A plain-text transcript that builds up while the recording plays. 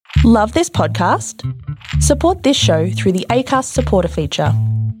Love this podcast? Support this show through the Acast supporter feature.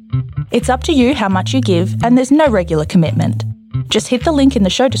 It's up to you how much you give, and there's no regular commitment. Just hit the link in the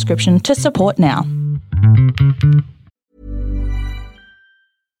show description to support now.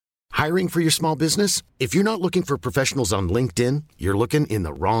 Hiring for your small business? If you're not looking for professionals on LinkedIn, you're looking in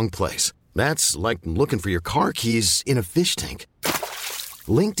the wrong place. That's like looking for your car keys in a fish tank.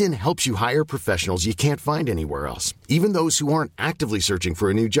 LinkedIn helps you hire professionals you can't find anywhere else, even those who aren't actively searching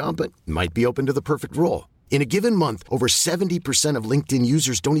for a new job but might be open to the perfect role. In a given month, over 70% of LinkedIn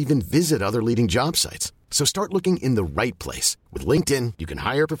users don't even visit other leading job sites. So start looking in the right place. With LinkedIn, you can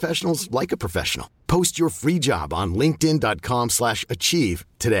hire professionals like a professional. Post your free job on linkedin.com/achieve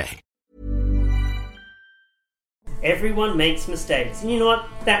today. Everyone makes mistakes, and you know what?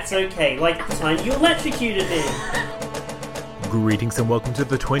 That's okay. Like the time you electrocuted me. Greetings and welcome to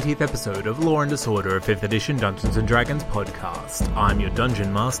the 20th episode of Law and Disorder, 5th edition Dungeons & Dragons podcast. I'm your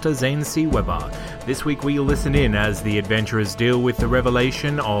Dungeon Master, Zane C. Weber. This week we listen in as the adventurers deal with the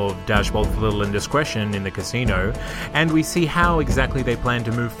revelation of Dashbolt for Little Indiscretion in the casino, and we see how exactly they plan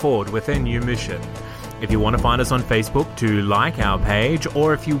to move forward with their new mission. If you want to find us on Facebook to like our page,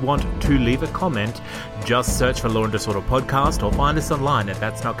 or if you want to leave a comment, just search for Law and Disorder Podcast or find us online at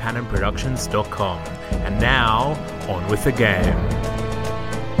that'snotcanonproductions.com. And now, on with the game.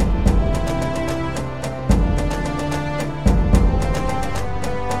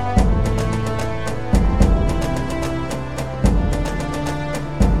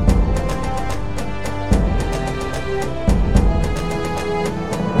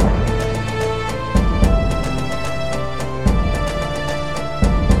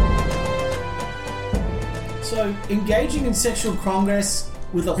 Engaging in sexual congress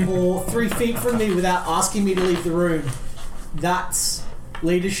with a whore 3 feet from me without asking me to leave the room. That's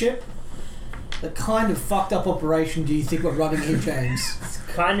leadership. The kind of fucked up operation do you think we're running here, James? It's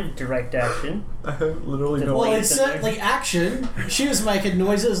kind of direct action. Literally not. Well, it's certainly action. She was making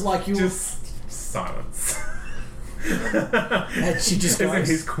noises like you Just silence. And she just Is in goes,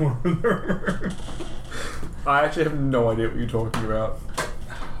 his corner of the room. I actually have no idea what you're talking about.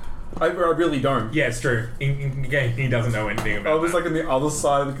 I really don't. Yeah, it's true. In game, he doesn't know anything about I was like on the other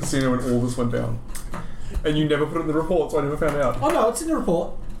side of the casino when all this went down. And you never put it in the report, so I never found out. oh no, it's in the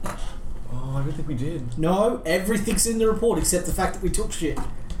report. Oh, I don't think we did. No, everything's in the report except the fact that we took shit.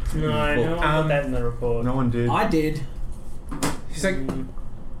 No, no one put that in the report. No one did. I did. She's like,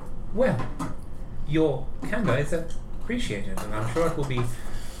 well, your candour is appreciated, and I'm sure it will be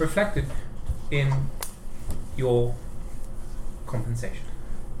reflected in your compensation.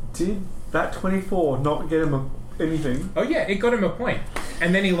 Did that 24 not get him anything? Oh yeah, it got him a point,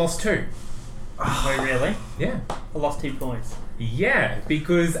 and then he lost 2. Wait, really? Yeah. I lost 2 points. Yeah,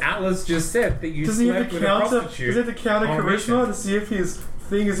 because Atlas just said that you Does he have slept to with a counter? prostitute. Does he have to counter on a charisma mission. to see if his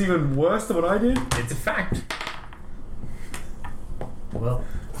thing is even worse than what I did? It's a fact. Well,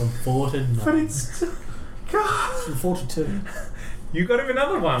 from 4 to 9. But it's God. From 4 to 2. You got him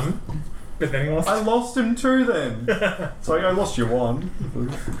another one, but then he lost. I lost him 2 then. So I lost you 1.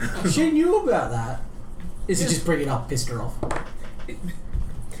 She knew about that. Is he just bring it up, pissed her off?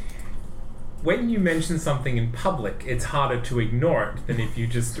 When you mention something in public, it's harder to ignore it than if you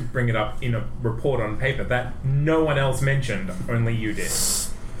just bring it up in a report on paper that no one else mentioned, only you did.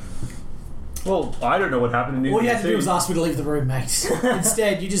 Well, I don't know what happened in All you had to do NBC. was ask me to leave the room, mate.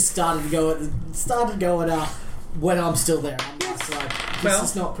 Instead, you just started going when I'm still there. I'm just like, this Well,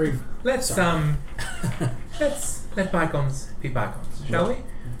 is not proof. Let's Sorry. let's let bygones be bygones, shall we?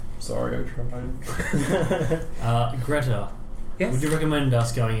 Sorry, I tried. Greta, Yes. would you recommend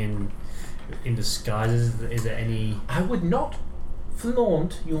us going in disguises? Is there any... I would not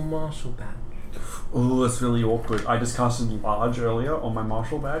flaunt your martial badge. Oh, that's really awkward. I just casted large earlier on my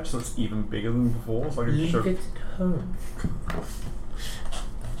martial badge, so it's even bigger than before. So I can Leave show. it at home.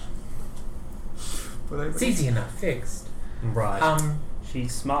 It's easy enough fixed. Right.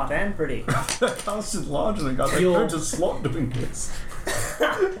 She's smart and pretty. I casted large and I got like, You're- go to slot doing this.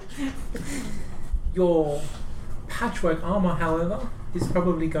 Your patchwork armor, however, is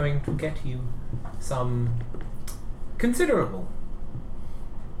probably going to get you some considerable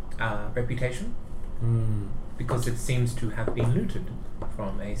reputation, because it seems to have been looted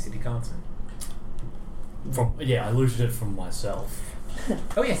from a city guardsman. I looted it from myself.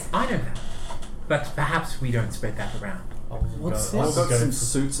 Oh yes, I know that. But perhaps we don't spread that around. What's I've this? got some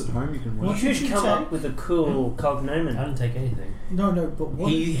suits at home you can wear. You should did you come take? up with a cool I cognomen. didn't take anything. No, but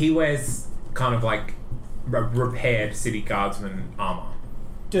what? He wears kind of like repaired city guardsman armor.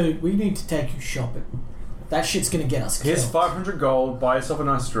 Dude, we need to take you shopping. That shit's gonna get us killed. Here's 500 gold. Buy yourself a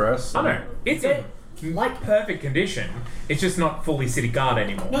nice dress. I know. It's a like perfect condition. It's just not fully city guard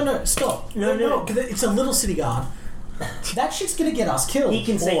anymore. No, stop. No. 'Cause it's a little city guard. That shit's gonna get us killed. He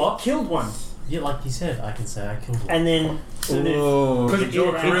can say, Or- killed one. Yeah, like you said, I can say I killed one. And then sort of... Oh, Because get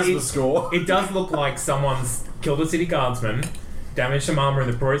your charisma score. It does look like someone's killed a city guardsman, damaged some armor in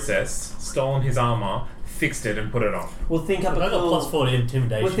the process, stolen his armor, fixed it, and put it on. We'll think up I a got cool... +4 to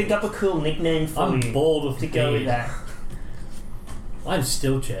intimidation. We'll think up a cool nickname for I'm you bored of to go with that. I'm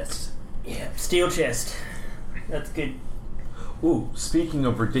Steel Chest. Yeah, steel chest. That's good. Ooh, speaking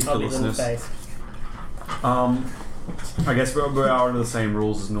of I'll be little ridiculousness, face. I guess we're under the same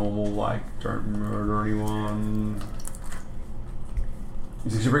rules as normal, like don't murder anyone.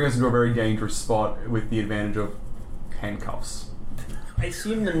 You bring us into a very dangerous spot with the advantage of handcuffs. I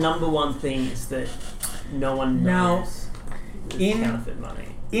assume the number one thing is that no one Now, knows it's in- counterfeit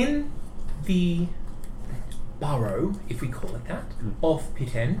money. In the borough, if we call it that, of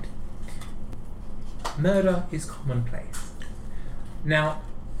Pit End, murder is commonplace. Now,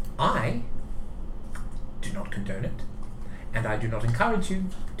 I do not condone it, and I do not encourage you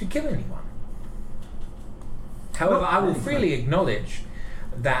to kill anyone. However, I will freely acknowledge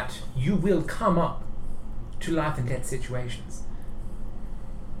that you will come up to life and death situations.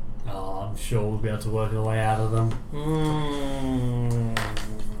 Oh, I'm sure we'll be able to work our way out of them.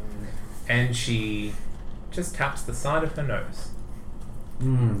 And she just taps the side of her nose.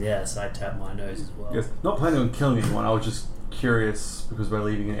 Yes, I tap my nose as well. Yes, not planning on killing anyone. I was just curious because we're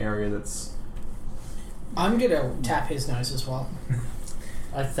leaving an area that's. I'm gonna tap his nose as well.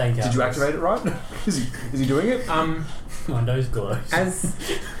 I thank Did you activate it right? Is he doing it? My nose glows. As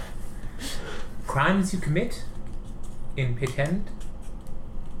crimes you commit in Pit End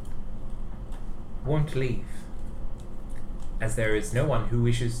won't leave, as there is no one who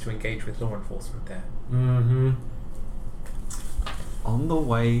wishes to engage with law enforcement there. Mm-hmm. On the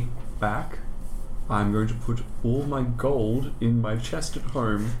way back, I'm going to put all my gold in my chest at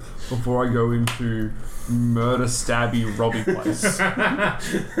home before I go into murder, stabby, robbing place. I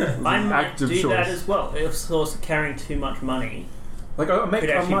might active do that choice. as well. If also carrying too much money Like could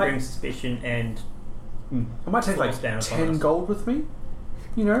actually bring might suspicion and take like force down upon 10 us. gold with me.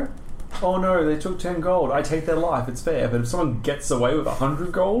 You know? Oh no, they took 10 gold. I take their life, it's fair. But if someone gets away with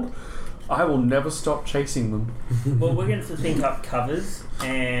 100 gold, I will never stop chasing them. well, we're going to think up covers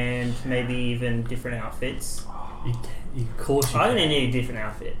and maybe even different outfits. You of course you I'm can. going to need a different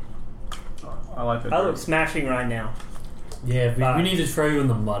outfit. I like that. I look smashing right now. Yeah, we need to throw you in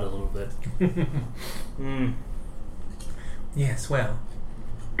the mud a little bit. Yes, well,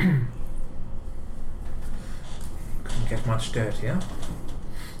 couldn't get much dirtier.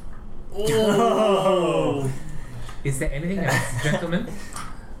 Oh! Is there anything else, gentlemen?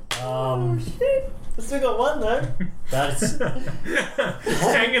 Shit! I still got one though. That's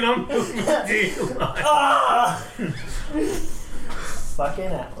Hanging on to the deal. Ah! Fucking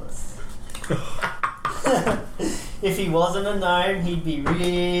Atlas. If he wasn't a gnome, he'd be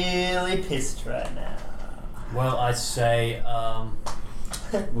really pissed right now. well, I say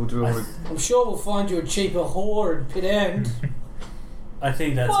We'll do it. I'm sure we'll find you a cheaper whore in Pit End. I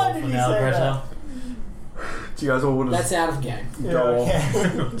think that's Why all did for you now, say Greta. Do you guys all want to That's out of game. go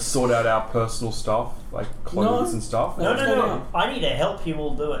Yeah. off, sort out our personal stuff, like clothes No. and stuff? No. I need to help you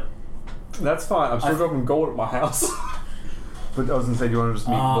all do it. That's fine. I'm still dropping gold at my house. But I was going to say, do you want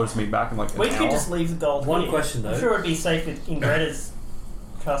to just meet back in like an We hour? could just leave the gold One here. question, though. I'm sure it'd be safe in Greta's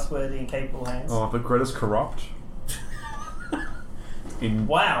trustworthy and capable hands. Oh, but Greta's corrupt.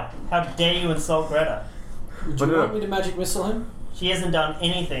 Wow, how dare you insult Greta? Would But you no. want me to magic missile him? She hasn't done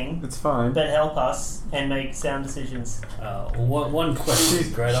anything It's fine. but help us and make sound decisions. One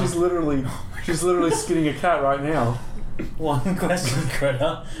question, Greta. She's literally skinning a cat right now. One question,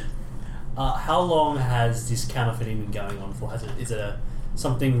 Greta. How long has this counterfeiting been going on for? Is it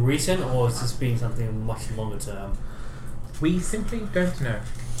something recent, or has this been something much longer term? We simply don't know.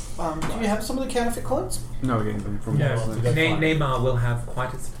 Do you have some of the counterfeit coins? No, we're getting them from No, well, that's fine. Neymar will have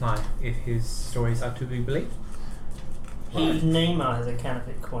quite a supply if his stories are to be believed. Neymar has a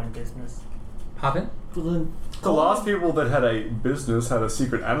counterfeit coin business. Pardon? Well, then, The last people that had a business had a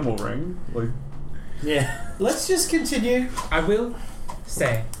secret animal ring. Like, Yeah. let's just continue. I will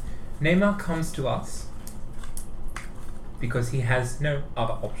say, Neymar comes to us because he has no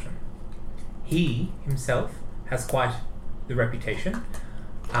other option. He himself has quite the reputation.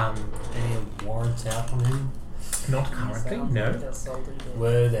 Any warrants out on him? Not currently, no.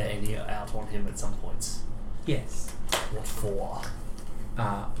 Were there any out on him at some points? Yes. What for?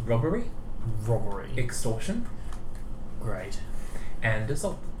 Robbery, Robbery. extortion, Great. and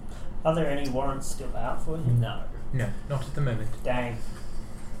assault. Are there any warrants still out for him? No. No, not at the moment. Dang.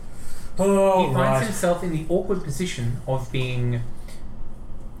 Oh, he finds himself in the awkward position of when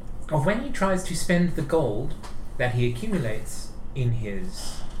he tries to spend the gold that he accumulates in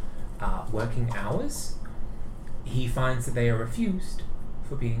his working hours, he finds that they are refused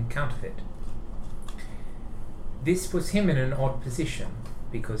for being counterfeit. This puts him in an odd position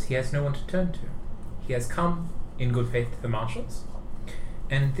because he has no one to turn to. He has come in good faith to the marshals,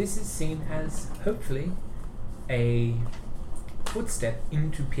 and this is seen as, hopefully, a footstep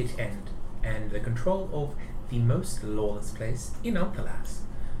into Pit End and the control of the most lawless place in Alcalas.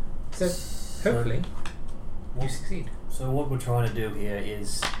 So, hopefully, you succeed. So what we're trying to do here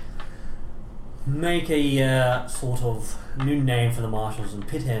is make a sort of new name for the marshals in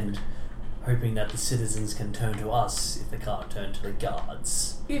Pit End, hoping that the citizens can turn to us if they can't turn to the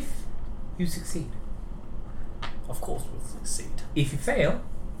guards. If you succeed. Of course we'll succeed. If you fail,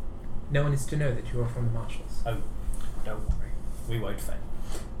 no one is to know that you are from the marshals. Oh, don't worry. We won't fail.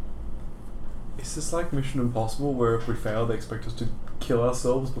 Is this like Mission Impossible, where if we fail, they expect us to kill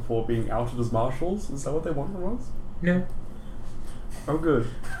ourselves before being outed as marshals? Is that what they want from us? No. Oh, good.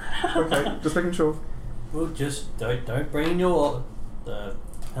 Okay, just making sure. Well, just don't bring your the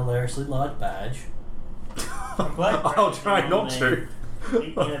hilariously large badge. I'll try not to.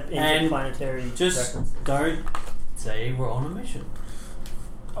 And Interplanetary just reference. don't say we're on a mission.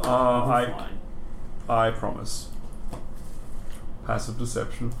 We're fine. I promise. Passive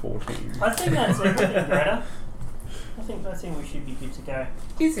deception 14. I think that's everything, Greta. I think we should be good to go.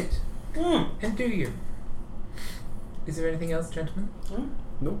 Is it? Mm. And do you? Is there anything else, gentlemen?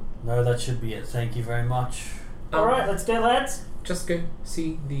 Nope. No, that should be it. Thank you very much. Alright, let's go, lads. Just go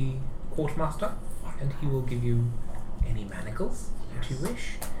see the quartermaster, and he will give you any manacles that you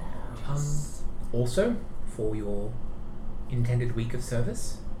wish. Also, for your intended week of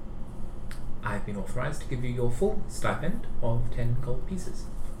service, I've been authorized to give you your full stipend of 10 gold pieces.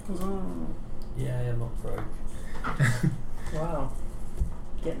 Yeah, I'm not broke. Wow.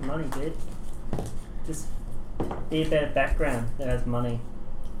 Getting money, dude. Just be a better background that has money.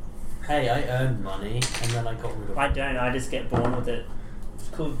 Hey, I earned money and then I got rid of I it. don't, I just get born with it. It's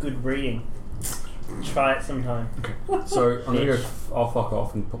called good reading. Try it sometime. So I'm gonna go. I'll fuck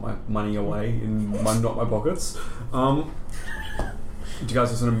off and put my money away in not my pockets. Do you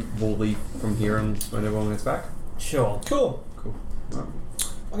guys just want to we'll leave from here and when everyone gets back? Sure. Cool. Cool. Right.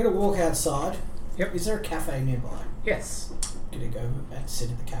 I'm going to walk outside. Yep. Is there a cafe nearby? Yes. I'm going to go and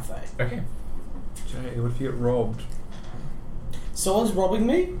sit at the cafe. Okay. Jay, what if you get robbed? Someone's robbing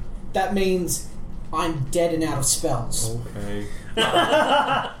me? That means I'm dead and out of spells. Okay.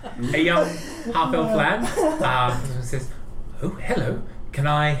 A young half-elf lad says, "Oh, hello. Can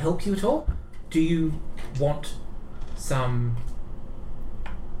I help you at all? Do you want some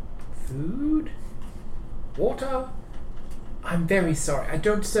food? Water? I'm very sorry. I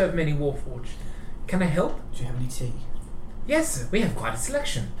don't serve many Warforged. Can I help?" Do you have any tea? "Yes, sir. We have quite a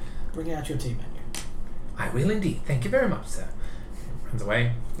selection." Bring out your tea menu. "I will indeed. Thank you very much, sir." Runs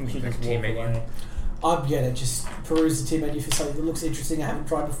away. You should Back just to tea walk menu. away. I'm going to just peruse the tea menu for something that looks interesting I haven't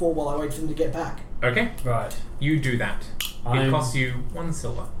tried before while I wait for them to get back. Okay. Right. You do that. It I'm- costs you 1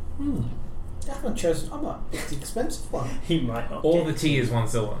 silver. I haven't chosen. I'm not. It's the expensive one. He might not. All get the tea is 1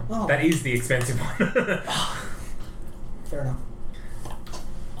 silver. Oh. That is the expensive one. Fair enough.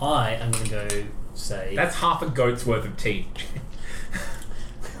 I am going to go say... That's half a goat's worth of tea.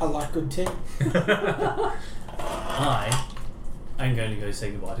 I like good tea. I am going to go say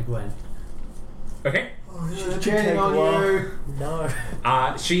goodbye to Gwen. Okay. She's cheering on you. No.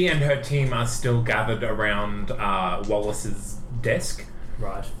 She and her team are still gathered around Wallace's desk.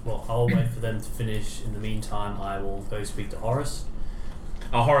 Right. Well, I'll wait for them to finish. In the meantime, I will go speak to Horace.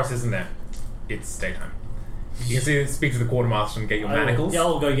 Horace isn't there. It's daytime. You can speak to the quartermaster and get your manacles.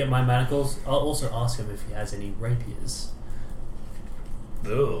 I'll go get my manacles. I'll also ask him if he has any rapiers.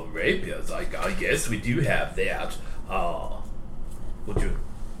 Oh, rapiers. I guess we do have that. Would you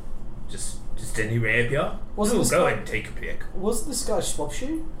just any rapier? Wasn't We'll this go guy- ahead and take a pick. Wasn't this guy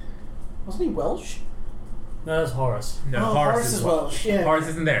Swapshoe? Wasn't he Welsh? No, that's Horace. No, Oh, Horace is Welsh. Yeah. Horace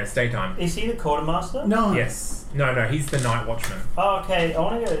isn't there. It's daytime. Is he the quartermaster? No. Yes. No, he's the night watchman. Oh, okay. I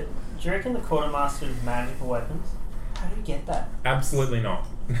want to go. Do you reckon the quartermaster has magical weapons? How do you get that? Absolutely not.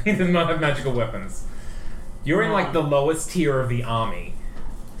 He does not have magical weapons. You're in like the lowest tier of the army.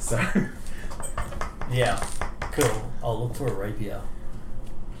 So Yeah. Cool. I'll look for a rapier.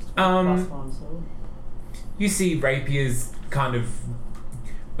 Plus one sword. you see rapiers kind of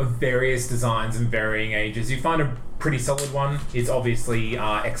various designs and varying ages. You find a pretty solid one. It's obviously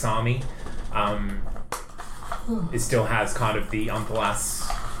ex-army. It still has kind of the Unthalas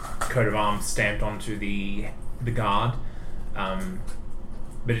coat of arms stamped onto the guard.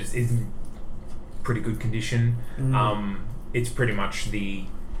 but it's in pretty good condition. It's pretty much the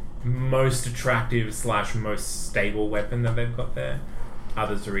most attractive / most stable weapon that they've got there.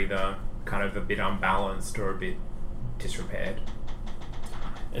 Others are either kind of a bit unbalanced or a bit disrepaired.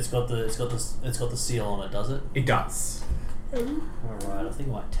 It's got the seal on it, does it? It does. Alright, I think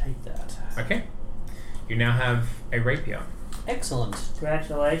I might take that. Okay. You now have a rapier. Excellent.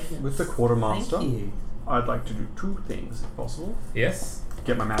 Congratulations. With the quartermaster, Thank you. I'd like to do 2 things if possible. Yes?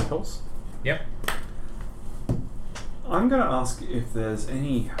 Get my manacles. Yep. I'm going to ask if there's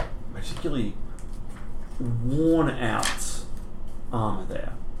any particularly worn out armor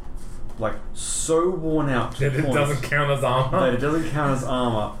there. Like, so worn out to That it point doesn't count as armor. that it doesn't count as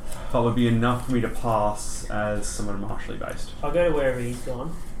armor, but would be enough for me to pass as someone martially based. I'll go to wherever he's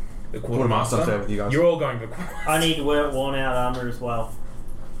gone. The Quartermaster's there with you guys. You're all going to the quartermaster. I need to wear worn out armour as well.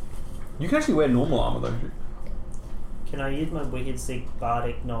 You can actually wear normal armor though. Can I use my wicked sick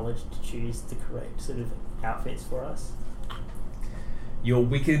bardic knowledge to choose the correct sort of outfits for us? Your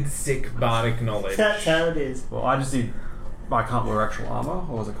wicked sick bardic knowledge. That's how it is. Well, I can't wear actual armor,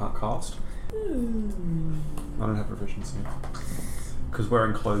 or I can't cast. I don't have proficiency. Because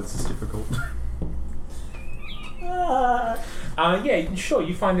wearing clothes is difficult. Yeah, sure.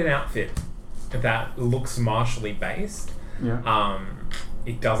 You find an outfit that looks martially based. Yeah.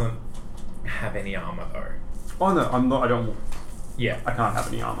 It doesn't have any armor though. Oh no, I'm not. Yeah. I can't have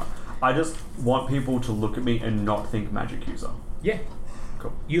any armor. I just want people to look at me and not think magic user. Yeah.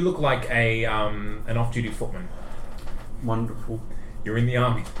 Cool. You look like an off-duty footman. Wonderful. You're in the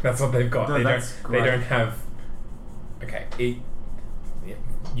army. That's what they've got. No, that's They great. don't have. Okay. Yeah,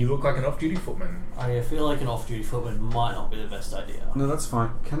 you look like an off-duty footman. I feel like an off-duty footman might not be the best idea. No, that's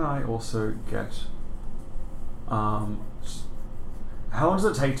fine. Can I also get... how long does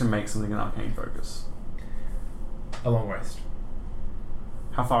it take to make something an arcane focus? A long rest.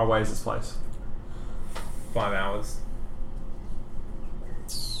 How far away is this place? 5 hours.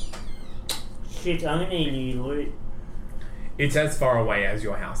 Shit, I'm gonna need new loot. It's as far away as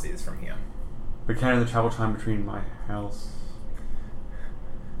your house is from here. But can the travel time between my house...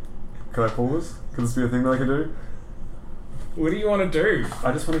 Could I pull this? Could this be a thing that I could do? What do you want to do?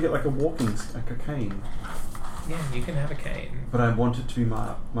 I just want to get like a cane. Yeah, you can have a cane. But I want it to be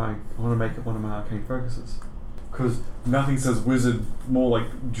I want to make it one of my arcane focuses. Because nothing says wizard more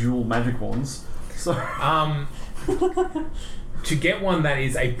like dual magic wands. So... To get one that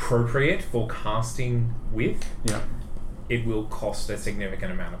is appropriate for casting with, yeah. it will cost a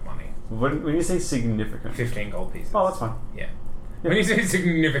significant amount of money. When you say significant... 15 gold pieces. Oh, that's fine. Yeah. When you say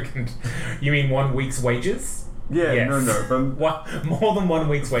significant, you mean 1 week's wages? Yeah, Yes. no. But What? More than 1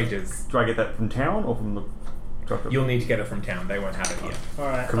 week's wages. do I get that from town or from the doctor? You'll need to get it from town. They won't have it here.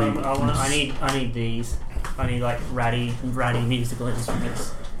 Alright, Can we- I need these. I need like ratty musical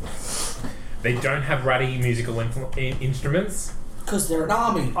instruments. They don't have ratty musical instruments. Because they're an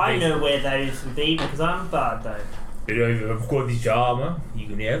army. I know where those would be because I'm a bard though. But I've got this armor you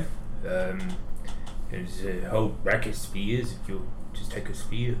can have. There's a whole rack of spears if you just take a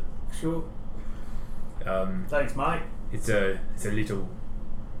spear. Sure. Thanks, mate. It's a little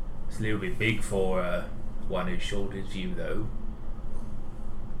bit big for one as short as you though.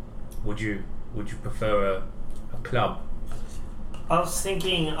 Would you prefer a club? I was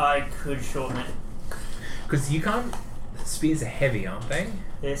thinking I could shorten it. Because you can't. Spears are heavy, aren't they?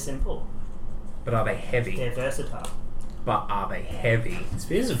 They're simple. But are they heavy? They're versatile. But are they heavy?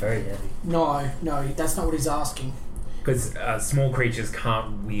 Spears are very heavy. No, that's not what he's asking. Because small creatures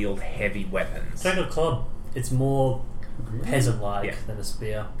can't wield heavy weapons. Take a club. It's more peasant-like Yeah. than a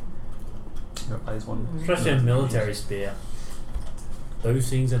spear. There's one. Especially a military spear. Those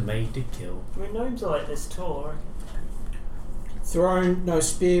things are made to kill. I mean, gnomes are like this tall, I reckon.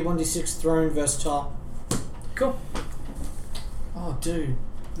 Spear, 1d6, thrown, versatile. Cool. Oh, dude.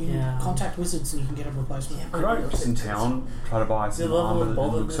 You can Yeah. contact wizards and you can get a replacement. Could I just in town try to buy The some level armor of that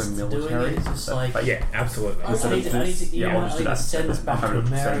looks so botherness to doing military? it is just That like- fake- Yeah, absolutely. I Instead need of to this, yeah, I'll just do that. send us back to I'm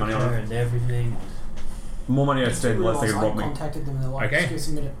gonna spend money on America it. and everything. The more money I spend, the less they can rob me. contacted them and they're like, Okay. just give us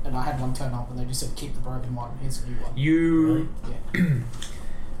a minute. And I had one turn up and they just said, keep the broken one. Here's a new one. You. Yeah.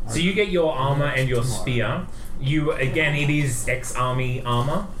 So you get your armor and your spear. You again, it is ex-army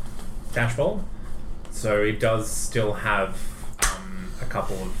armor, Dashbolt. So it does still have a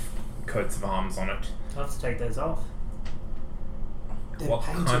couple of coats of arms on it. I'll have to take those off. They're What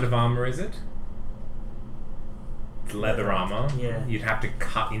painted. kind of armor is it? It's leather armor. Yeah. You'd have to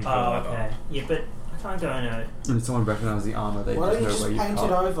cut into the Oh, leather. okay. Yeah, but I can't go in it. And if someone recognises the armor, they Why just don't you know just where you paint it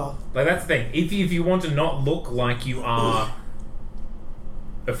cut. over? Like that's the thing. If you want to not look like you are Mm.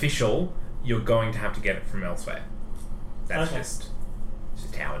 official, you're going to have to get it from elsewhere. That's Okay. just It's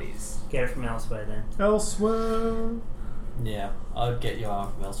just how it is. Get it from elsewhere then. Elsewhere. Yeah, I'd get your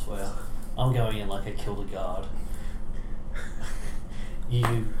arm from elsewhere. I'm going in like a kill the guard.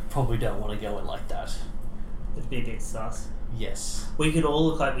 You probably don't want to go in like that. It'd be a bit sus. Yes. We could all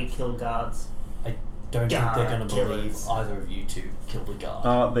look like we kill guards. I don't think they're going to believe Killers. either of you two kill the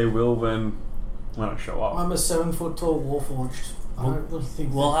guard. They will when I show up. I'm a 7-foot tall warforged. I don't really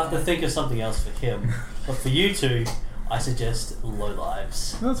think We'll have to think of something else for him. But for you two, I suggest low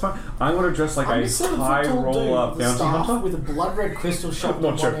lives. That's fine. I'm going to dress like I'm a a 7-foot high tall dude roller with a bounty staff hunter. with a blood red crystal shoved I'm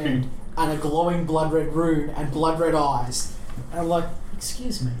not on one joking. end and a glowing blood red rune and blood red eyes. And I'm like,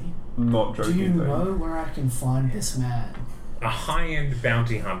 excuse me, Not do joking. you though. know where I can find this man? A high-end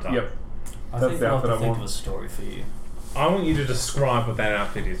bounty hunter. Yep. I That's think the we'll have outfit to I think want. of a story for you. I want you to describe what that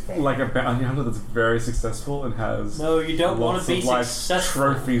outfit is for me. Like a bounty hunter that's very successful and has No, you don't want lots to be of like successful.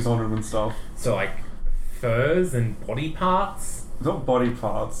 trophies on him and stuff. So, like, furs and body parts? Not body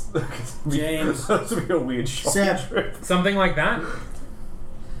parts. James. That would be a weird shopping Seb. trip. Something like that?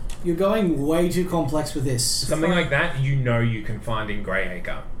 You're going way too complex with this. Something like that you know you can find in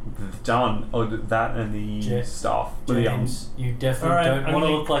Greyacre. Done. Oh, that and the Ja- staff. With the James, you definitely Alright, don't I'm want to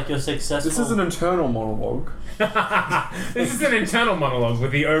gonna- look like you're successful. This is an internal monologue. This is an internal monologue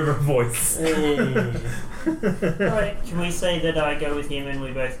with the over voice. Hey. Alright, can we say that I go with him and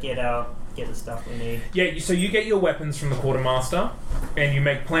we both get the stuff we need? Yeah, so you get your weapons from the quartermaster, and you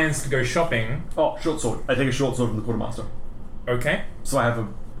make plans to go shopping. Oh, short sword. I take a short sword from the quartermaster. Okay, So I have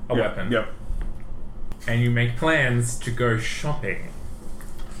a weapon. Yep. and you make plans to go shopping.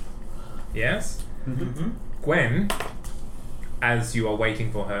 Yes? Mm-hmm. Gwen, as you are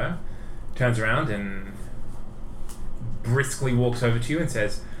waiting for her, turns around and briskly walks over to you and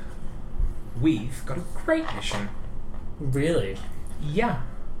says, "We've got a great mission." Really? Yeah.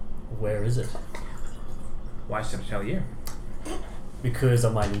 Where is it? Why should I tell you? Because I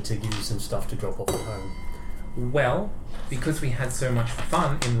might need to give you some stuff to drop off at home. Well, because we had so much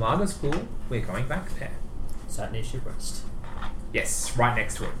fun in Laga's Pool, we're going back there. Is that near Shiprest? Yes, right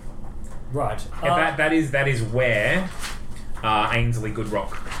next to it. Right. And that is where Ainsley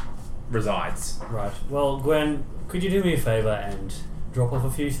Goodrock resides. Right. Well, Gwen, could you do me a favour and drop off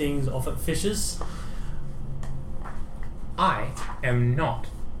a few things off at Fisher's? I am not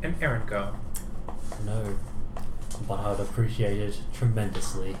an errand girl. No. But I'd appreciate it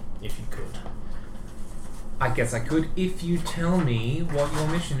tremendously if you could. I guess I could if you tell me what your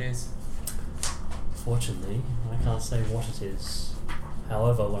mission is. Fortunately, I can't say what it is.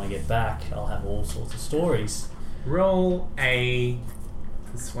 However, when I get back, I'll have all sorts of stories. Roll a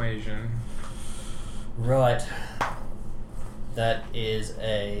persuasion. Right. That is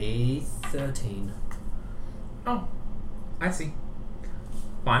a 13. Oh, I see.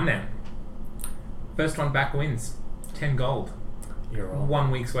 Fine then. First one back wins. 10 gold. You're on.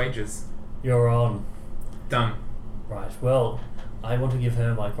 1 week's wages. You're on. Done. Right. Well, I want to give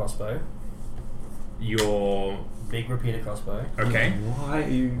her my crossbow. Your... Big repeater crossbow. Okay. Why are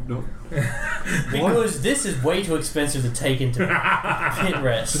you not? Because this is way too expensive to take into pit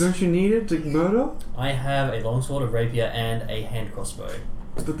rest. So don't you need it to murder? I have a longsword, a rapier, and a hand crossbow.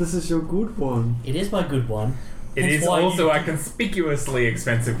 But this is your good one. It is my good one. It Hence is why also you- a conspicuously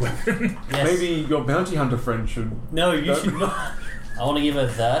expensive weapon. Yes. Maybe your bounty hunter friend should. No, you should not. I want to give her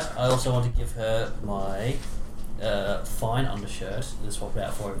that. I also want to give her my fine undershirt. Just swap it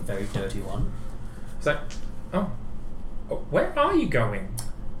out for a very dirty one. So, oh, where are you going?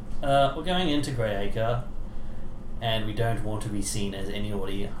 We're going into Greyacre, and we don't want to be seen as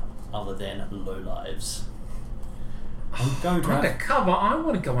anybody other than lowlives. I'm going to have, Undercover? I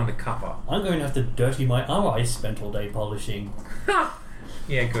want to go undercover. I'm going to have to dirty my armor I spent all day polishing.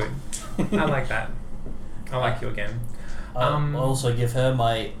 Yeah, good. I like that. I like you again. I'll also give her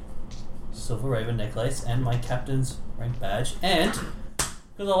my silver raven necklace and my captain's rank badge, and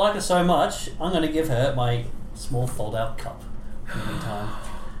because I like her so much, I'm going to give her my small fold-out cup. In the meantime,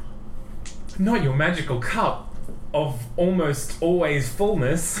 Not your magical cup of almost always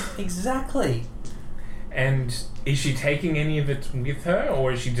fullness. exactly. And is she taking any of it with her,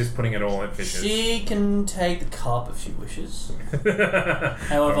 or is she just putting it all at Fisher's? She can take the cup if she wishes.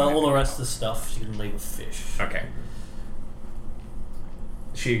 However, all the rest of the stuff she can leave with Fish. Okay.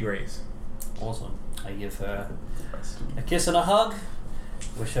 She agrees. Awesome. I give her a kiss and a hug.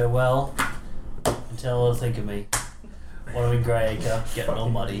 Wish her well. And tell her to think of me. When I'm in Greyacre, getting all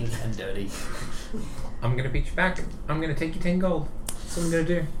muddy and dirty. I'm going to beat you back. I'm going to take you 10 gold. That's what I'm going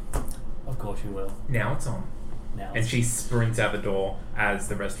to do. Of course you will. Now it's on. Now. And she sprints out the door as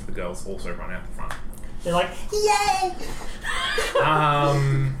the rest of the girls also run out the front. They're like, yay!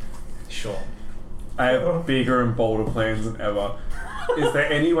 Sure. I have bigger and bolder plans than ever. Is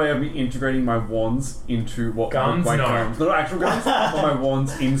there any way of me integrating my wands into what Guns? my No. guns? Not actual guns, but my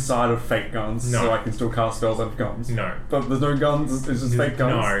wands inside of fake guns, No. so I can still cast spells out of guns. No. But there's no guns. It's just fake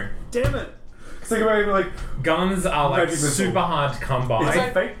guns. No. Damn it! Think about it like Guns are like Magic missile. super hard to come by. it's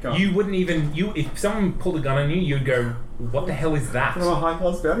a fake gun. You wouldn't even if someone pulled a gun on you, you'd go, "What the hell is that?" I'm a high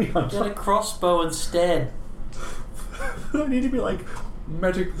class bounty Get hunter. a crossbow instead. I need to be like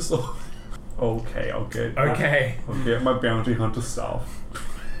magic missile. Okay, I'll get. Okay. I'll get my bounty hunter staff.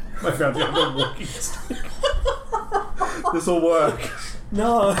 My bounty hunter walking stick. This will work.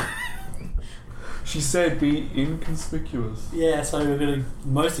 No. She said, "Be inconspicuous." Yeah, so we're gonna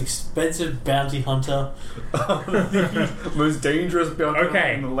most expensive bounty hunter. Most dangerous bounty hunter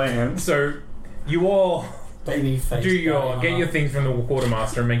Okay. in the land. So you all Baby face. get your things from the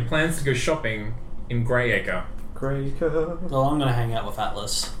quartermaster and make plans to go shopping in Greyacre. Greyacre. Well, I'm gonna hang out with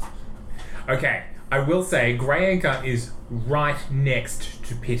Atlas. Okay, I will say Greyacre is right next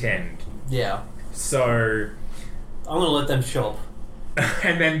to Pit End. Yeah. So, I'm gonna let them shop.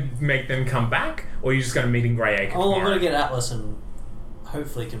 and then make them come back, or you're just going to meet in Greyacre? Oh, I'm tomorrow? gonna get Atlas and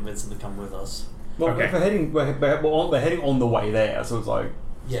hopefully convince him to come with us. Well, Okay. we're heading on the way there, so it's like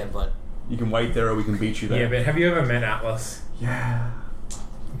Yeah, but you can wait there or we can beat you there. Yeah, but have you ever met Atlas? Yeah.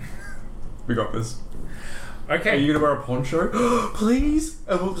 We got this. Are Okay. you gonna wear a poncho? Please?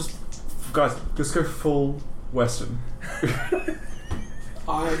 And we'll just go full Western.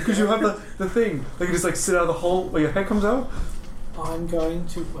 Because you have the thing. They can just like sit out of the hole where your head comes out. I'm going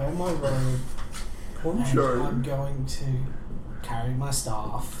to wear my robe. Poncho. And I'm going to carry my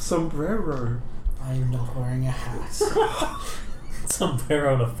staff. Sombrero. I am not wearing a hat.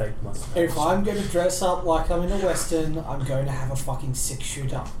 sombrero and a fake mustache. If I'm going to dress up like I'm in a Western, I'm going to have a fucking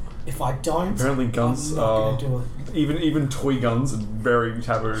 6-shooter. If I don't, Apparently guns I'm not are... going to do it. Even toy guns are very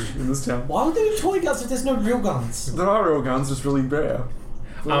taboo in this town. Why would there be toy guns if there's no real guns? There are real guns, just really rare.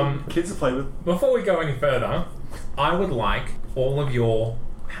 Kids to play with. Before we go any further, I would like all of your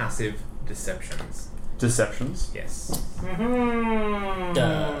passive deceptions. Deceptions. Yes.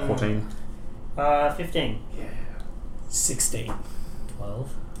 14. 15. 16.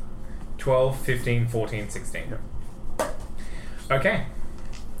 12. 12, 15, 14, 16. Okay.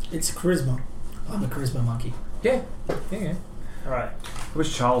 It's charisma. I'm a charisma monkey. Yeah. Yeah. Alright. I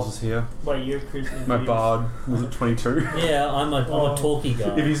wish Charles was here. Wait, you're Christmas. My bard was at 22. Yeah, I'm a talky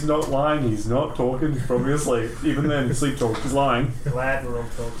guy. If he's not lying, he's not talking. He's probably asleep. Even then, sleep talk, he's lying. Glad we're all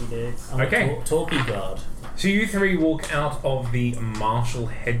talky dudes. I'm Okay. a talky guard. So you three walk out of the Marshal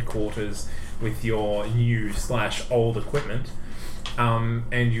headquarters with your new / old equipment,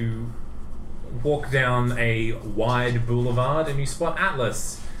 and you walk down a wide boulevard and you spot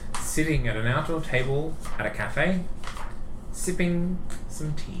Atlas sitting at an outdoor table at a cafe, sipping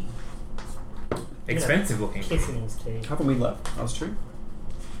some tea. Expensive looking tea. Kissing his teeth. Haven't we left? Us two?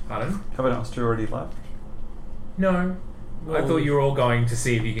 Pardon? Haven't us two already left? No. I Well- thought you were all going to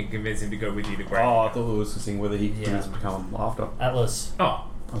see if you can convince him to go with you to Grey. Oh, I thought it was seeing whether he could Yeah. become after. Atlas, Oh.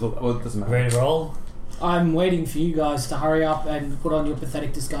 I thought, well, it doesn't matter. ready to roll? I'm waiting for you guys to hurry up and put on your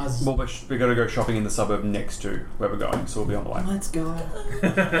pathetic disguises. Well, we got to go shopping in the suburb next to where we're going, so we'll be on the way. Let's go.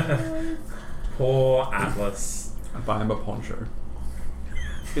 Poor Atlas. And buy him a poncho.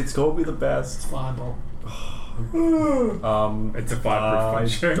 It's got to be the best. Fireball. It's a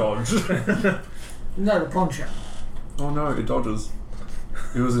fireproof poncho. Dodge. No, the poncho. Oh no, it dodges.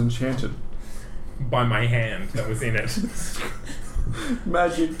 It was enchanted. By my hand that was in it.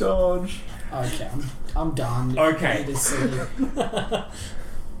 Magic dodge. Okay, I'm done. Okay. This is silly.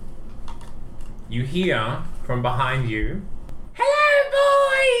 You hear from behind you, "Hello,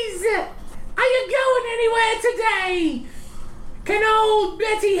 boys! Are you going anywhere today? Can old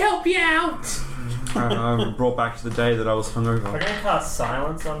Betty help you out?" I'm brought back to the day that I was We're hungover. gonna cast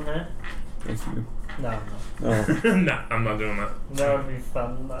silence on her. Thank you. No, I'm not. Oh. No, I'm not doing that. That would be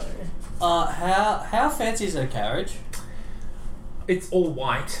fun though. How fancy is her carriage? It's all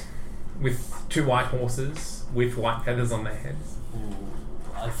white, with 2 white horses with white feathers on their heads. Ooh,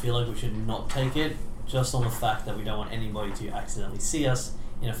 I feel like we should not take it, just on the fact that we don't want anybody to accidentally see us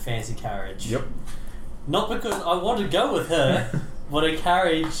in a fancy carriage. Yep. Not because I want to go with her, but a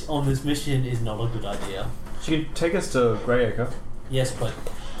carriage on this mission is not a good idea. She can take us to Greyacre. Yes, but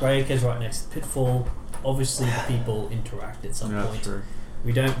Greyacre's right next to Pitfall. Obviously, the people interact at some Yeah, point. that's true.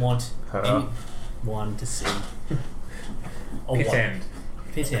 We don't want Her. anyone to see. Pit what? end.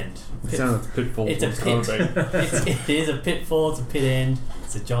 Pit end. It sounds like Pitfall. It's a was gonna pit. be. It is a pitfall. It's a pit end.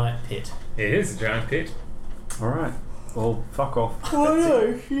 It's a giant pit. It is a giant pit. Alright. Well, fuck off. Oh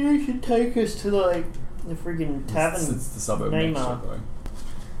no, you should take us to like the friggin' tavern. It's the suburb Neymar. next to it,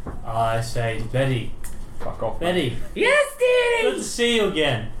 though. I say, Betty, Fuck off. Betty, Yes, good dearie! to see you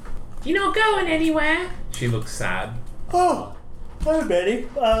again. You're not going anywhere. She looks sad. Oh, hello, Betty.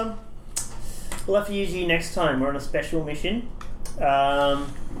 We'll have to use you next time. We're on a special mission.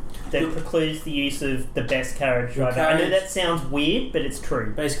 That precludes the use of the best carriage Your driver. I know carriage- that sounds weird, but it's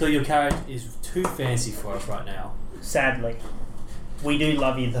true. Basically, your carriage is too fancy for us right now. Sadly. We do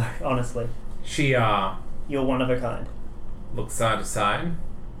love you, though, honestly. She You're one of a kind. looks side to side,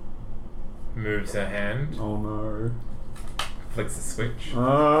 moves her hand, Oh no. flicks the switch.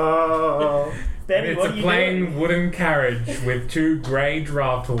 Oh. And Betty, it's what a are you plain doing? wooden carriage with 2 grey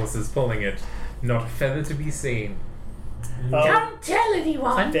draft horses pulling it. Not a feather to be seen. Oh, Don't tell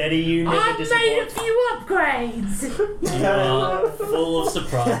anyone. Betty, you never I've made a disappoint. few upgrades. You are full of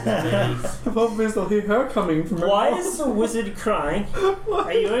surprises, Betty. The problem is they'll hear her coming from Why across. is the wizard crying?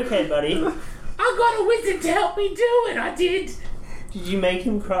 Are you okay, buddy? I got a wizard to help me do it. I did. Did you make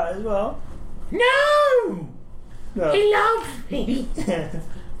him cry as well? No, No. he loved me.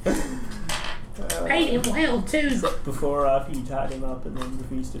 Made him well too. Before or after you tied him up and then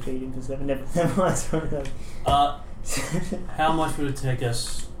refused to feed him for 7 never mind, sorry, no. How much would it take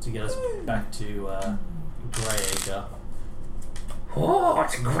us to get us back to Greyacre? Oh,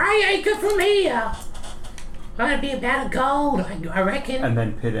 it's a grey acre from here. Gonna be about a gold, I reckon. And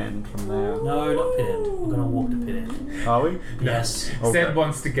then pit end from there. No, not Pit End. We're gonna walk to Pit End. Are we? Yes. Okay. Zed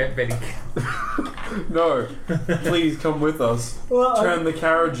wants to get Betty. No. Please come with us. Well, Turn the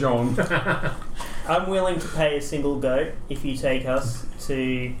carriage on. I'm willing to pay a single goat if you take us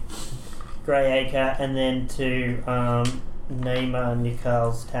to Greyacre and then to Neymar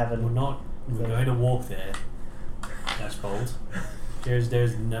Nikal's tavern. We're going to walk there. That's bold. There's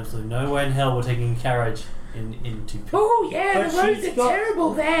absolutely no way in hell we're taking a carriage into Pit. Oh yeah, But the roads she's are got-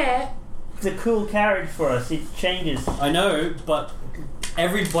 terrible there. It's a cool carriage for us. It changes. I know, but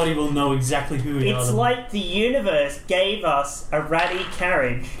everybody will know exactly who we are. It's like the universe gave us a ratty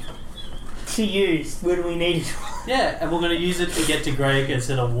carriage to use when we need it. Yeah, and we're going to use it to get to Greyacre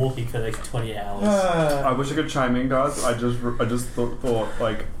instead of walking for the next 20 hours. I wish I could chime in, guys. I just thought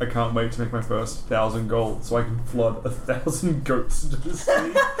like I can't wait to make my first 1,000 gold so I can flood 1,000 goats into the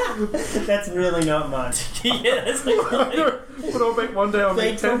sea. That's really not much. Yeah, that's like But I'll make one day I'll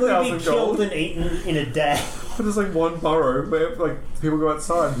They'd make probably be 10,000 killed gold. and eaten in a day. But there's like one burrow where like people go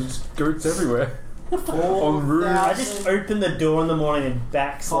outside and there's goats everywhere. On roofs. I just open the door in the morning and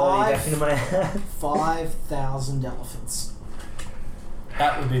back slowly back into my house. 5,000 elephants.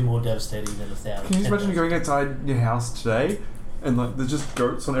 that would be more devastating than 1,000. Can you just imagine going outside your house today and like there's just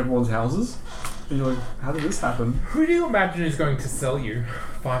goats on everyone's houses? And you're like, how did this happen? Who do you imagine is going to sell you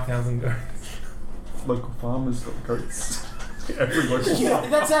 5,000 goats? Local farmers got goats. Every local Yeah,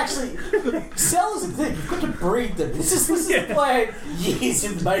 farm. that's actually sell is a thing. You've got to breed them. This is a plan years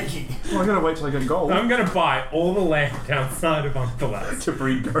in making. Well, I gotta wait till I get gold I'm going to buy all the land outside of Unthalas. to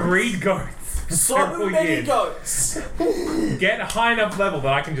breed goats. Breed goats for So several many years. goats. Get a high enough level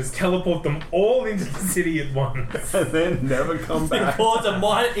that I can just teleport them all into the city at once. And then never come back. Cause a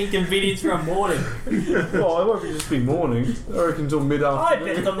minor inconvenience for a morning. Well, it won't just be morning. I reckon until I bet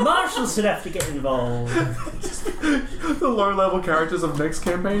mid-afternoon. the marshals would have to get involved. The low-level characters of next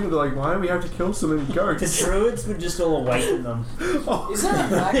campaign are like, why do we have to kill so many The goats? druids would just all awaken them. Is there a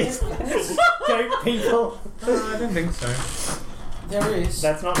magnet? Goat people. I don't think so. There is.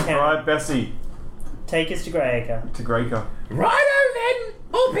 That's not counting. Alright, Bessie. Take us to Greyacre. To Greyacre. Righto then,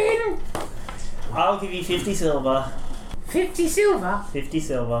 up in. I'll give you 50 silver. 50 silver. 50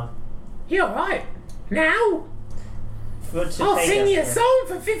 silver. You're right. Now, To I'll take sing us you a there. song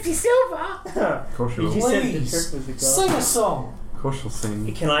for 50 silver. Of course you You will. just said the Please, trick was a sing god. a song. Of course you'll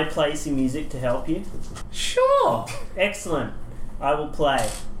sing. Can I play some music to help you? Sure. Excellent. I will play.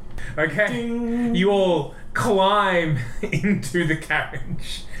 Okay. You all climb into the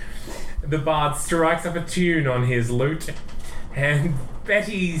carriage. The bard strikes up a tune on his lute, and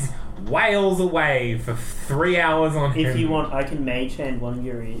Betty's wails away for 3 hours on him. If you want, I can mage hand one of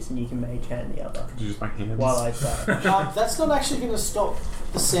your ears and you can mage hand the other Use my hands. while I play. That's not actually going to stop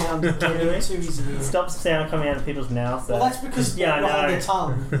the sound getting Really? into his ear. Stops sound coming out of people's mouths. Well, that's because Yeah, I they're behind know. their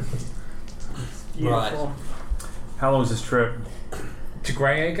tongue. Beautiful. How long is this trip? To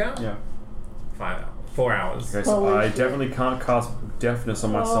Greyacre? Yeah. 4 hours. Okay, so Holy I shit. definitely can't cast deafness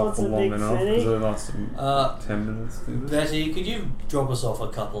on myself it's for a long big enough city. because it lasts 10 minutes. to do this. Betty, could you drop us off a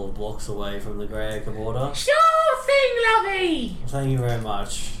couple of blocks away from the Greyacre border? Sure thing, lovey. Thank you very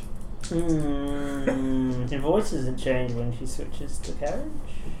much. Her voice doesn't change when she switches to carriage.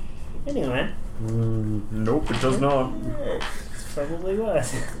 Anyway, Nope, it does not. it's probably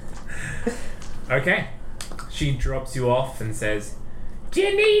worse. Okay. She drops you off and says, Do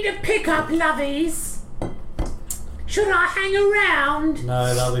you need a pickup, lovies? Should I hang around?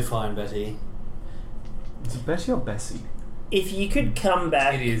 No, that'll be fine, Betty. Is it Betty or Bessie? If you could come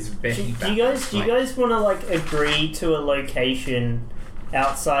back, It is Betty. do you guys want to like agree to a location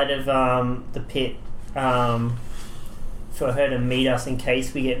outside of the pit for her to meet us in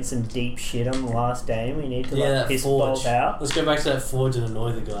case we get in some deep shit on the last day and we need to Yeah, like that piss forge. bolt out? Let's go back to that forge and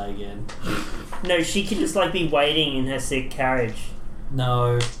annoy the guy again. No, she could just like be waiting in her sick carriage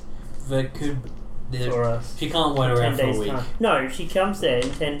No, that could. for us. She can't wait 10 around for a days week. time. No, she comes there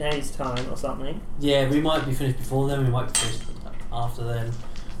in 10 days time or something. Yeah, we might be finished before then. We might be finished after then.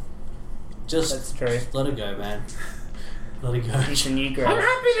 Just That's true. let it go, man. Let it go. She's a new I'm girl.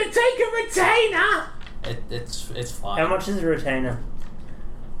 happy to take a retainer. It's fine. How much is a retainer?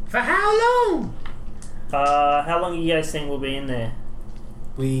 For how long? How long do you guys think we'll be in there?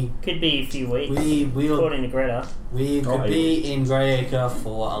 We Could be a few weeks, we'll according to Greta. we could be in Greyacre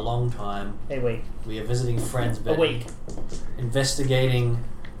for a long time. A week. We are visiting friends, A Betty. week. Investigating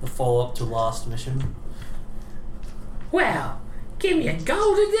the follow-up to last mission. Well, give me a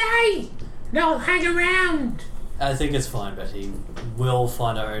gold a day. No, I'll hang around. I think it's fine, Betty. We'll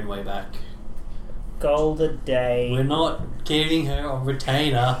find our own way back. Gold a day. We're not giving her a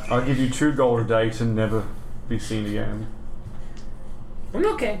retainer. I'll give you 2 gold a day to never be seen again. I'm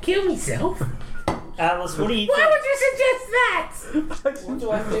not gonna kill myself. Atlas, what do you Why think? would you suggest that? What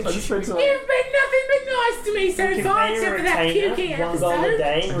do I think? I just should went to- You've been nothing but nice to me so You can far, pay her except a for that retainer, puking 1 gold a episode.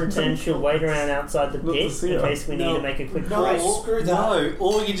 day. In return, she'll wait around outside the Look to pit see in her. case we need to make a quick No, break. screw that. No,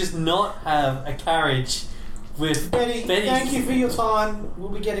 or we could just not have a carriage with Betty, Betty. thank you for your time. We'll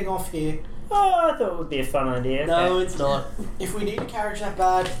be getting off here. Oh, I thought it would be a fun idea. No, Okay. it's not. If we need a carriage that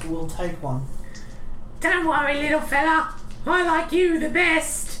bad, we'll take one. Don't worry, little fella. I like you the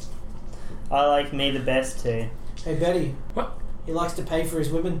best. I like me the best too. Hey, Betty. What? He likes to pay for his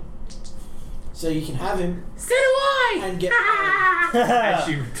women. So you can have him So do I. and get As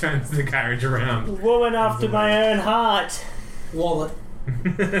she turns the carriage around. Woman after my own heart. wallet.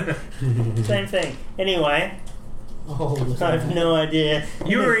 Same thing. Anyway, Oh, I have no idea.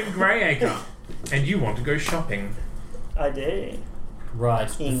 You're in Greyacre, and you want to go shopping. I do.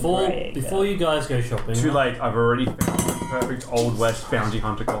 Right, In before Greyacre. you guys go shopping. Too late, I've already found the perfect Old West bounty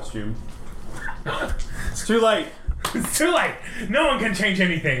hunter costume. It's too late. It's too late. No one can change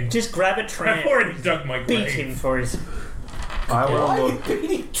anything. Just grab a I've tramp. already dug my Beat grave. him for his. I Why will are you look.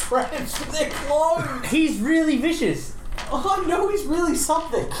 beating tramps with their clothes? He's really vicious. Oh, I know he's really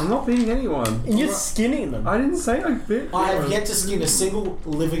something. I'm not beating anyone. And you're skinning them. I didn't say I bit. I have yet to skin a single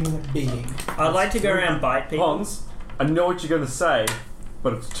living being. I'd like to go around bite people. Pons, I know what you're going to say,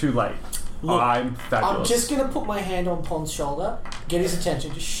 but it's too late. Look, I'm fabulous. I'm just gonna put my hand on Pond's shoulder, get his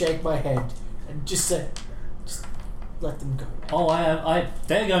attention, just shake my head, and just say, just let them go. Oh,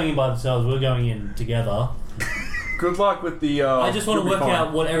 they're going in by themselves. We're going in together. Good luck with the. I just want to you'll be work fine.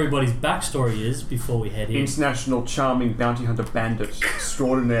 out what everybody's backstory is before we head in. International charming bounty hunter bandit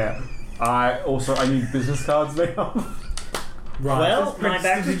extraordinaire. I need business cards now. Right. Well, my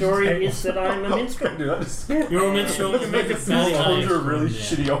backstory is that I'm a minstrel. Dude, I just You're a minstrel. You make a These bounty are really yeah.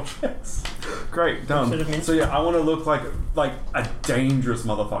 shitty objects. Great, done. Sort of minstrel. So yeah, I want to look like a dangerous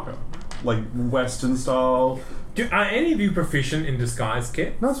motherfucker, like Western style. Are any of you proficient in disguise,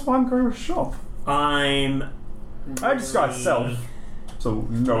 Kit? That's why I'm going to shop. I'm. I disguise self, so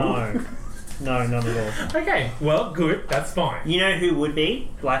no. No, not at all. Okay, well, good. That's fine. You know who would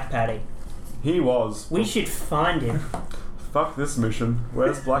be? Black Patty. He was. We should find him. Fuck this mission.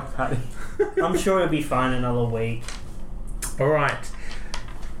 Where's Black Patty? I'm sure he'll be fine another week. All right.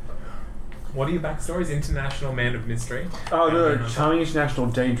 What are your backstories? International Man of Mystery. Oh no, Hunter. charming international,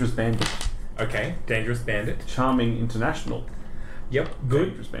 dangerous bandit. Okay, Dangerous Bandit. Charming international, Yep, good.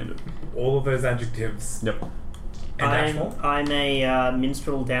 dangerous bandit. All of those adjectives. Yep. And actual. I'm a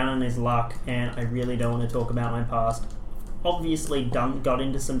minstrel down on his luck, and I really don't want to talk about my past. Obviously, got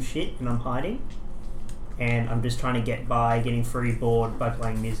into some shit, and I'm hiding. And I'm just trying to get by, getting free board by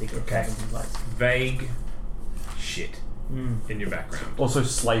playing music at taverns and places. Vague shit in your background. Also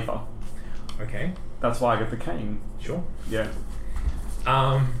slaver. Okay, That's why I get the cane. sure. Yeah.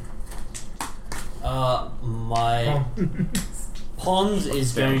 My Pons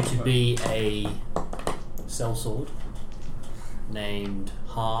is going to be a sellsword named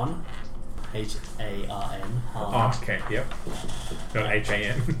Han. H-A-R-N. Han. Oh, okay, yep. Not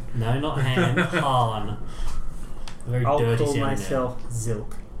H-A-N. No, not Han. Han. A very I'll dirty call sounding myself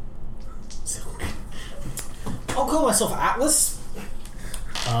Zilk. name. I'll call myself Atlas.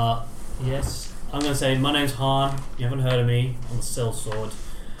 Yes. I'm going to say, my name's Han. You haven't heard of me. I'm a sellsword.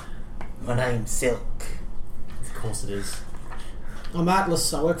 My name's Silk. Of course it is. I'm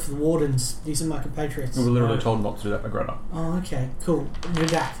Atlas. I work for the Wardens. These are my compatriots. We were literally told not to do that by Greta. Oh, okay, cool.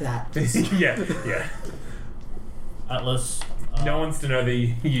 Redact that. yeah. Atlas. No one's to know that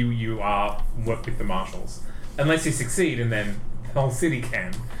you are work with the marshals, unless you succeed, and then the whole city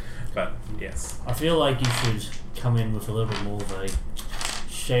can. But yes, I feel like you should come in with a little bit more of a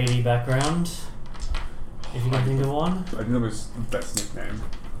shady background, if you can think of one. I think that was the best nickname.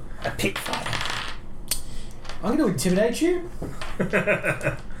 A pit fighter. I'm going to intimidate you.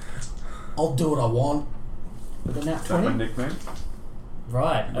 I'll do what I want. With a nat Is that my 20. nickname?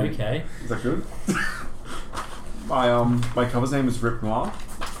 Right. Okay. Is that good? My cover's name is Rip Noir,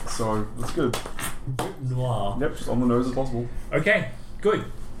 so that's good. Noir. Yep, just on the nose as possible. okay, good.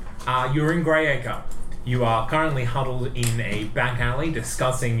 You're in Greyacre. You are currently huddled in a back alley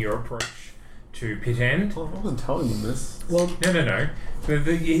discussing your approach to Pit End. Well, I wasn't telling them this. Well, No.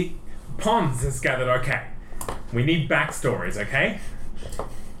 The Pons has gathered. Okay, we need backstories. Okay.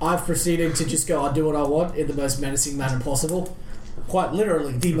 I've proceeded to just go, I'll do what I want in the most menacing manner possible. Quite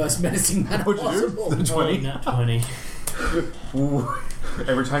literally, the most menacing manner What'd you do? possible. The 20? Nat 20. Ooh.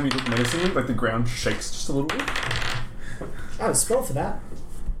 Every time you look menacingly, like the ground shakes just a little bit. I have a spell for that.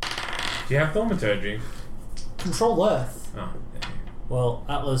 Do you have thaumaturgy? Control Earth. Oh. Well,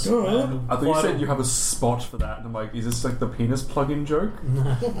 Atlas. I thought you said you have a spot for that, and I'm like, is this like the penis plug-in joke?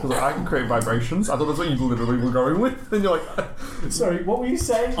 Because like, I can create vibrations. I thought that's what you literally were going with. And you're like, Sorry, what were you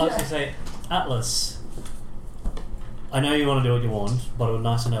saying? I was going to say, Atlas, I know you want to do what you want, but it would be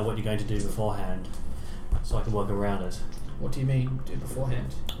nice to know what you're going to do beforehand, so I can work around it. What do you mean, do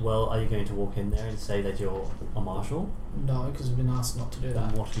beforehand? Well, are you going to walk in there and say that you're a marshal? No, because we've been asked not to do Then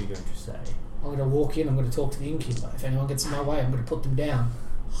that. what are you going to say? I'm going to walk in, I'm going to talk to the innkeeper. If anyone gets in my way, I'm going to put them down.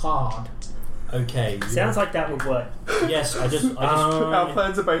 Hard. Okay. Sounds like that would work. Yes, I just our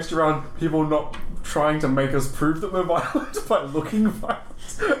plans are based around people not trying to make us prove that we're violent by looking violent.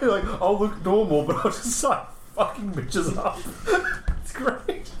 You're like, I'll look normal, but I'll just start fucking bitches up. It's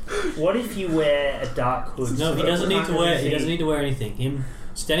great. What if you wear a dark hood? No, he so doesn't that need to we wear. can't He doesn't see? need to wear anything. Him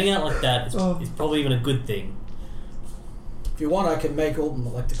standing out like that is probably even a good thing. If you want, I can make all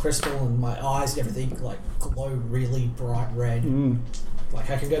like the crystal and my eyes and everything like glow really bright red. Like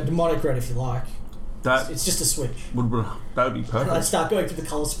I can go demonic red if you like. That It's just a switch. would be And I perfect. start going through the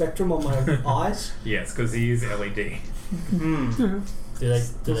color spectrum on my eyes. Yes, because he is LED. Do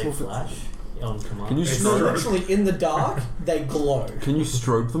they flash on command? Can you It's No, strobe? literally in the dark, they glow. Can you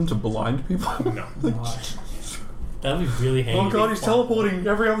strobe them to blind people? No. Right. That'd be really handy. Oh god, he's teleporting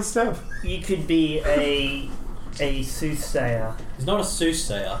every other step. You could be a soothsayer, He's not a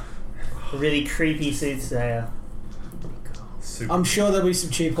soothsayer. a really creepy soothsayer. Super. I'm sure there'll be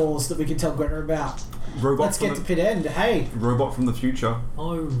some cheap halls that we can tell Greta about. Robot Let's from get to the, Pit End. Hey, robot from the future.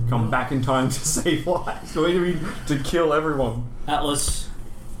 Oh, Come back in time to save lives. What do you mean to kill everyone? Atlas,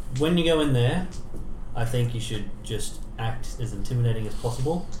 when you go in there, I think you should just act as intimidating as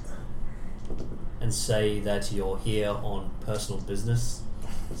possible and say that you're here on personal business.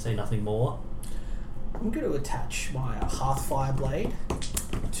 Say nothing more. I'm going to attach my Hearthfire blade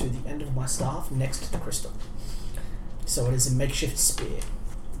to the end of my staff next to the crystal. So it is a makeshift spear.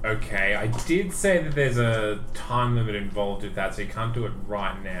 Okay, I did say that there's a time limit involved with that, so you can't do it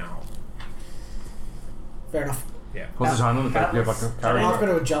right now. Fair enough. Yeah. What's the time limit? You have like a I've carry. got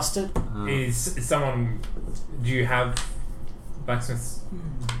to adjust it. Is someone... Do you have blacksmith's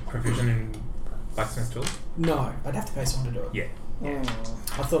provision in blacksmith tools? No, I'd have to pay someone to do it. Yeah.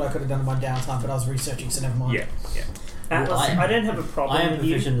 I thought I could have done it in my downtime, but I was researching, so never mind. Yeah. Atlas, Well, I don't have a problem I am with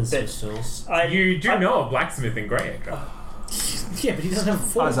you, proficient in but tools. You do know a blacksmith in Greyacre. Yeah, but he doesn't have a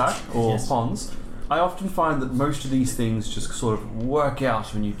fork. Isaac, or Yes. Pons, I often find that most of these things just sort of work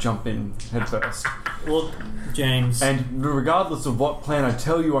out when you jump in head first. Look, James. And regardless of what plan I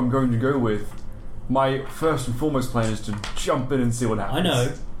tell you I'm going to go with, my first and foremost plan is to jump in and see what happens. I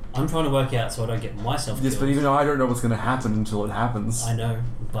know. I'm trying to work out so I don't get myself Yes, killed. but even I don't know what's going to happen until it happens. I know,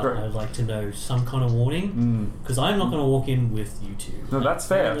 but Great. I'd like to know some kind of warning because I'm not going to walk in with you two. No, that's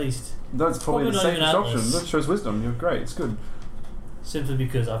fair. At least, That's probably the Probably not safest even option. Atlas. That shows wisdom. You're great. It's good. simply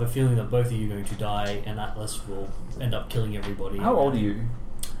because I have a feeling that both of you are going to die, and Atlas will end up killing everybody. How old are you?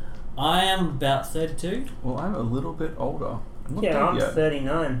 I am about 32. Well, I'm a little bit older. I'm not yeah, dead I'm yet.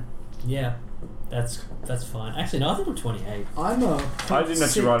 39. Yeah, that's fine. Actually, no, I think I'm 28. I'm a. I didn't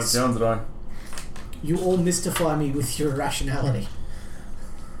actually write it 0.6. down, did I? You all mystify me with your irrationality.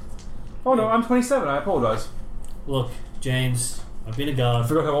 Oh no, I'm 27. I apologise. Look, James, I've been a I guard.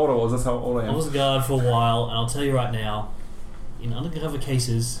 forgot how old I was. That's how old I I am. was a guard for a while, and I'll tell you right now, in undercover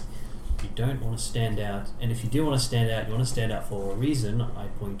cases, you don't want to stand out. And if you do want to stand out, you want to stand out for a reason. I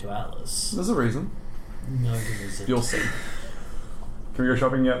point to Atlas. There's a reason. No, there isn't. You'll see. Can we go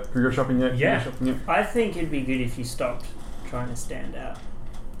shopping yet? Can we go shopping yet? Yeah. Can we go shopping yet? I think it'd be good if you stopped trying to stand out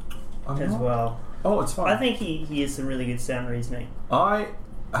as well. Oh, it's fine. I think he has some really good sound reasoning. I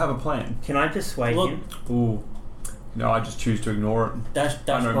have a plan. Can I persuade Look. him? Ooh. No, I just choose to ignore it. Dash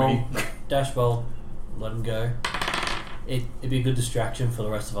know roll. me. Dash roll. Let him go. It'd be a good distraction for the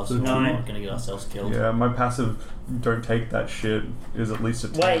rest of us who are Nine. not going to get ourselves killed. Yeah, my passive don't take that shit is at least a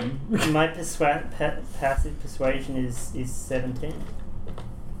 10. Wait, my passive persuasion is 17.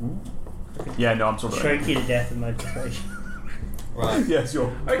 Yeah, no, I'm sort of... Choke you to death with my persuasion. Right. Yes,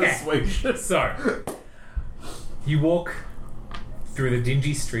 your Okay. persuasion. So, you walk through the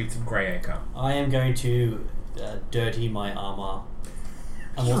dingy streets of Greyacre. I am going to dirty my armor.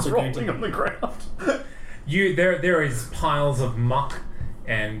 I'm also going Rolling on to... the ground. There is piles of muck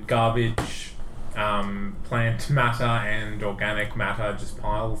and garbage, plant matter and organic matter, just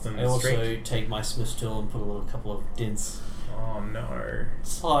piles in I the also street. take my Smith tool and put a little couple of dents Oh no.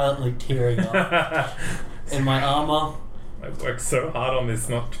 silently tearing up in my armor. I worked so hard on this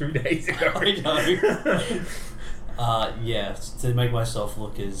not 2 days ago. I know. Yeah, to make myself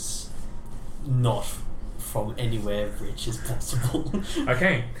look as not from anywhere rich as possible.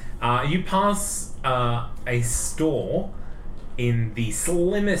 Okay, you pass a store in the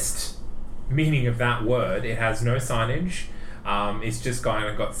slimmest meaning of that word. It has no signage. It's just kind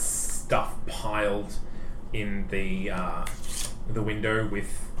of got stuff piled in the window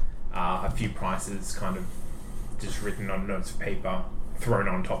with a few prices kind of just written on notes of paper thrown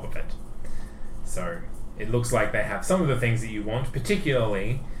on top of it. So it looks like they have some of the things that you want,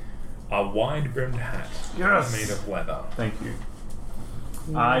 particularly a wide-brimmed hat Yes. made of leather. Thank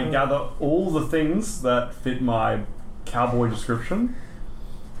you. I gather all the things that fit my cowboy description.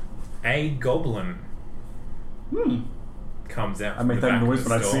 A goblin comes out I from make the that back noise of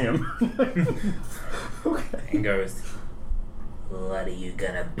when the I see store him. Okay. and goes, What are you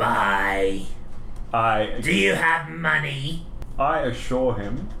gonna buy? Do you have money? I assure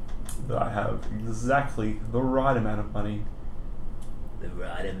him that I have exactly the right amount of money. The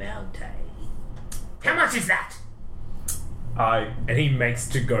right amount, eh? How much is that? And and he makes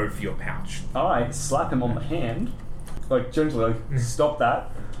to go for your pouch. I slap him on the hand, like gently, like, stop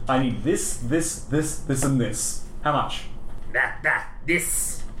that. I need this, and this. How much?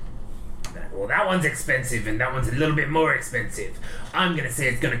 This. Well, that one's expensive, and that one's a little bit more expensive. I'm gonna say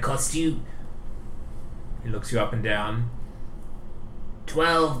it's gonna cost you He looks you up and down.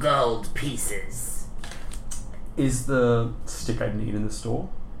 12 gold pieces. Is the stick I need in the store?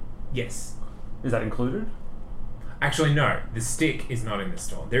 Yes. Is that included? Actually, no. The stick is not in the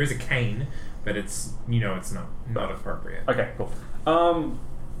store. There is a cane, but it's it's not appropriate. Okay, cool.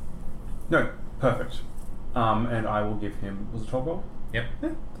 No, perfect. And I will give him, was it 12 gold? Yep. Yeah,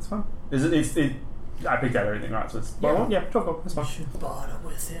 that's fine. Is it, I picked out everything, right? So it's, yeah, 12 gold, that's fine. Barter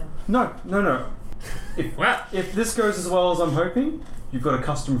with him. No. Well, If this goes as well as I'm hoping, you've got a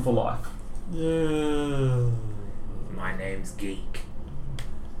customer for life. my name's Geek.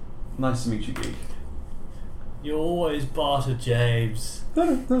 Nice to meet you, Geek. You always barter, James.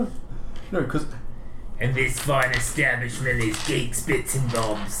 No, because And this fine establishment is Geek's Bits and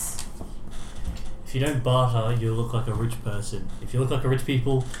Bobs. If you don't barter, you look like a rich person. If you look like a rich I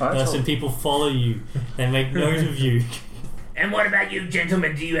person, told- people follow you. They make note of you. And what about you,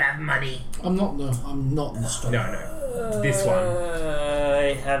 gentlemen? Do you have money? I'm not in the store. No. This one.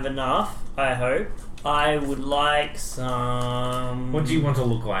 I have enough, I hope. I would like some What do you want to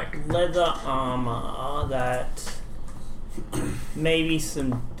look like? leather armor that maybe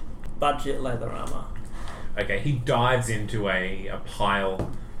some budget leather armor. Okay, he dives into a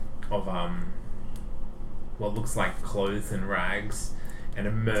pile of what looks like clothes and rags and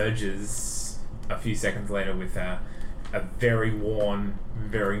emerges a few seconds later with a very worn,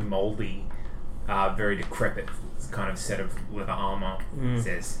 very mouldy, very decrepit kind of set of leather armor.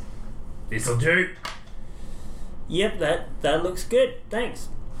 Says, "This'll do." Yep, that looks good. Thanks.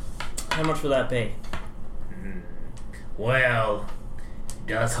 How much will that be? Well, it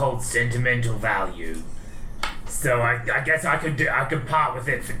does hold sentimental value. So I guess I could part with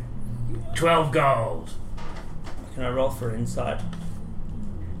it for 12 gold. Can I roll for insight?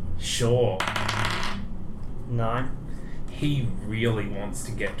 Sure. 9. He really wants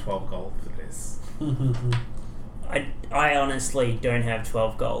to get 12 gold for this. I honestly don't have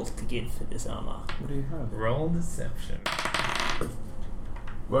 12 gold to give for this armor. what do you have? Roll deception.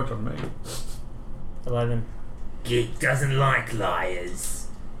 Worked on me. 11. Geek doesn't like liars.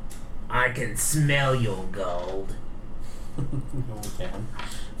 I can smell your gold. No one can.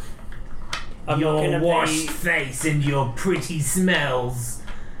 I'm your not gonna washed pay. face and your pretty smells.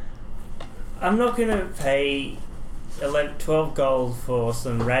 I'm not gonna pay 12 gold for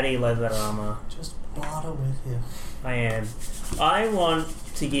some ratty leather armor. Just barter with you. I am. I want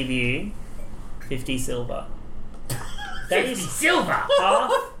to give you 50 silver. That 50 is silver!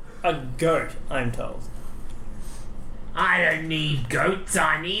 half a goat, I'm told. I don't need goats,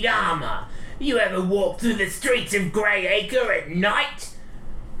 I need armor. You ever walk through the streets of Greyacre at night?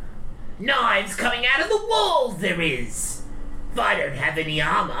 Knives coming out of the walls there is. If I don't have any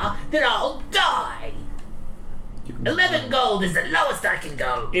armor, then I'll die. 11 gold is the lowest I can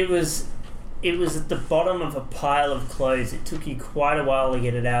go. It was at the bottom of a pile of clothes. It took you quite a while to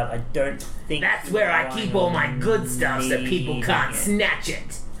get it out. I don't think... That's where I keep all my good stuff so people can't snatch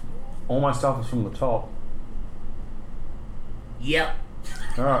it. All my stuff is from the top. Yep.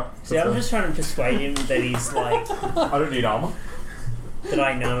 Alright. See, I'm just trying to persuade him that he's like... I don't need armor. that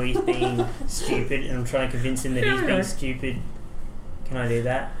I know he's being stupid, and I'm trying to convince him that he's being stupid. Can I do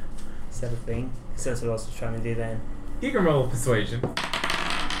that? Is that a thing? Because that's what I was trying to do then. You can roll persuasion.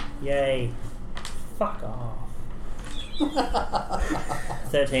 Yay. Fuck off.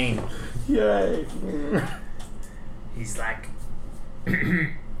 13. Yay. He's like,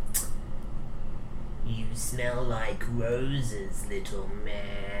 you smell like roses, little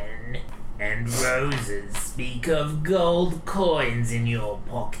man. And roses speak of gold coins in your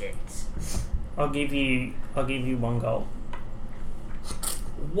pocket. I'll give you 1 gold.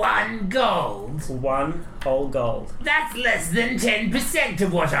 1 gold? 1 whole gold. That's less than 10%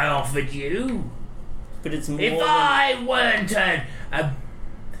 of what I offered you. But it's more If than... I weren't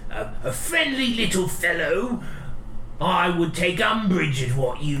a friendly little fellow, I would take umbrage at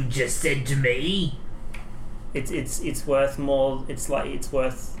what you just said to me. It's worth more. It's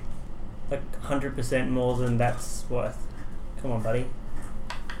worth like 100% more than that's worth. Come on, buddy.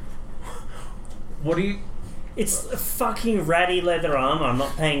 What do you... It's a fucking ratty leather armor. I'm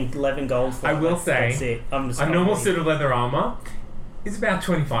not paying 11 gold for it. I will say, That's it. I'm just a normal copying. suit of leather armor is about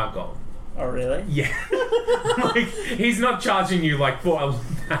 25 gold. Oh, really? Yeah. Like, he's not charging you like for a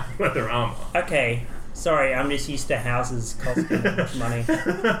leather armor. Okay. Sorry, I'm just used to houses costing money.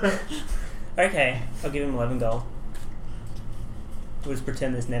 Okay, I'll give him 11 gold. We'll just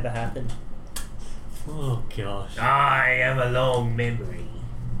pretend this never happened. Oh gosh. I have a long memory,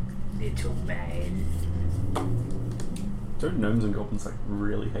 little man. Don't gnomes and goblins like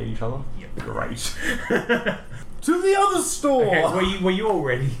really hate each other? Yep. Great. To the other store! Okay, were you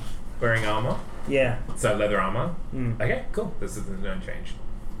already wearing armor? Yeah. So leather armor? Mm. Okay, cool. This is no change.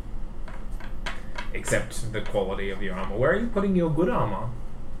 Except the quality of your armor. Where are you putting your good armor?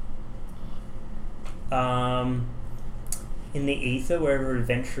 In the ether, wherever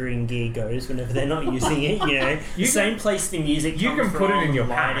adventuring gear goes, whenever they're not using it, you know, You same place the music you comes can put it from, in your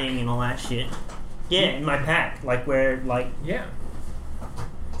lighting and all that shit. Yeah, in my pack, like where like Yeah.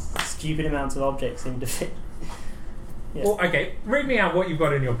 stupid amounts of objects seem to fit. Yeah. Well, okay. Read me out what you've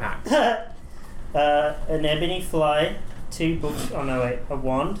got in your pack. An ebony fly, 2 books. Oh no, wait, a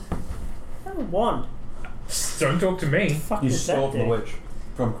wand. Oh, a wand. Don't talk to me. Fuck You does stole that from the do? witch.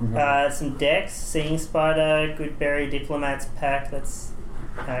 From here. Some decks, seeing spider, Goodberry Diplomat's pack. That's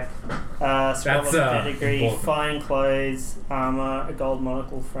pack. Swallow That's, pedigree, important. fine clothes, armor, a gold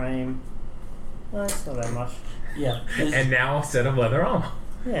monocle frame. No, it's not that much. Yeah. There's And now a set of leather armor.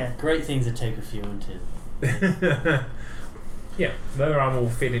 Yeah. great things that take a few into. Yeah, leather armor will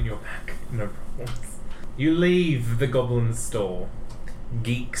fit in your pack. No problem. You leave the goblin store.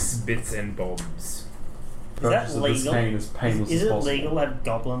 Geeks, bits and bobs. Is that Purchase of this legal? cane as painless Is as it possible. legal to have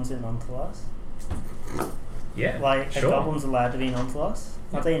goblins in Ontalas? Yeah, Like, sure. are goblins allowed to be in Ontalas?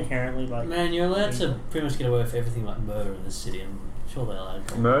 Aren't they inherently like... Man, you're allowed to pretty much get away with everything like murder in this city. I'm sure they're allowed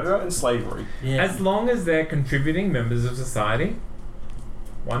to. Murder and slavery. Yeah. As long as they're contributing members of society,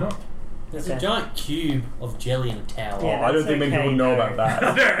 why not? There's Okay. a giant cube of jelly in a tower. Yeah, I don't that's think many okay, people know though. about that.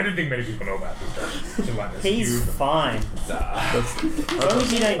 I don't think many people know about this. Shit like this. He's fine. That's, As long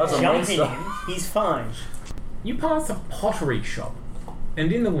as you don't that's a jump in monster. him, he's fine. You pass a pottery shop,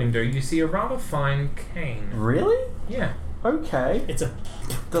 and in the window you see a rather fine cane. Really? Yeah. Okay. It's a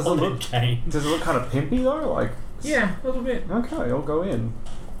Does it potted look? cane. Does it look kind of pimpy though? Like. Yeah, a little bit. Okay, I'll go in.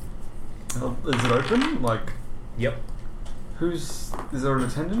 Is it open? Like, Yep. who's? Is there an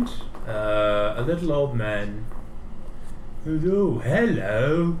attendant? A little old man.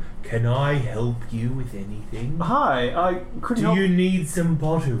 Hello. Can I help you with anything? Hi. Could you? Do help? you need some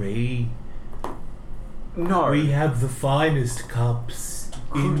pottery? No. We have the finest cups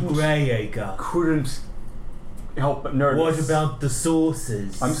in Couldn't- Greyacre. couldn't help but notice. What about the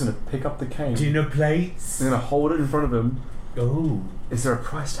saucers? I'm just gonna pick up the cane. dinner plates? I'm gonna hold it in front of him. Oh, Is there a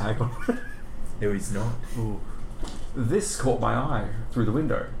price tag on it? there is not. This caught my eye through the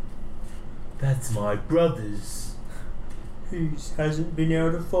window. That's my brother's. He hasn't been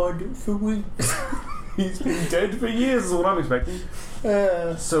able to find it for weeks. He's been dead for years, is what I'm expecting.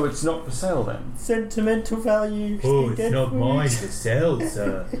 So it's not for sale then? Sentimental value. Oh, He's it's dead not for mine weeks. to sell,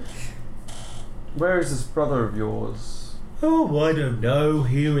 sir. Where is this brother of yours? Oh, I don't know.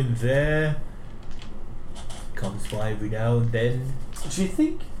 Here and there. Comes by every now and then. Do you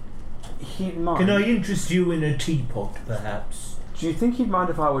think he'd mind? Can I interest you in a teapot, perhaps? Do you think he'd mind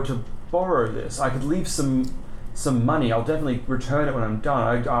if I were to borrow this? I could leave some money. I'll definitely return it when I'm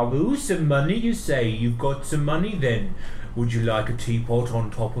done. I'll Ooh, some money, you say? You've got some money, then. Would you like a teapot on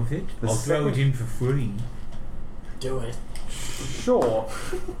top of it? The I'll throw it second- in for free. Do it. Sure,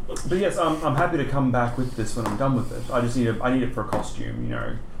 but yes, I'm happy to come back with this when I'm done with it. I just need it for a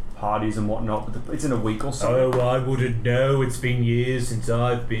costume, parties and whatnot. But it's in a week or so. Oh, I wouldn't know. It's been years since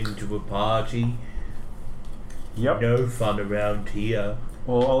I've been to a party. Yep. No fun around here.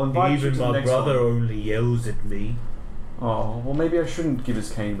 Well, I'll invite you Even to the my next brother one. only yells at me. Oh, well, maybe I shouldn't give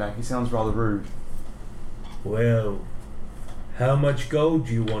his cane back. He sounds rather rude. Well, how much gold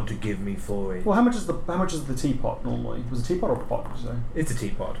do you want to give me for it? Well, how much is the teapot normally? Was it a teapot or a pot? Did you say? It's a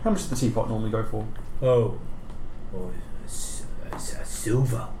teapot. How much does the teapot normally go for? Oh, a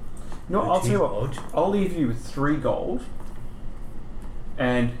silver. No, A I'll tell you what. teapot? I'll leave you with 3 gold,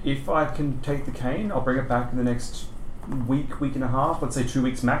 and if I can take the cane, I'll bring it back in the next week and a half. Let's say 2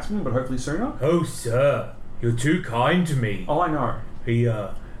 weeks maximum, but hopefully sooner. Oh, sir, you're too kind to me. Oh, I know.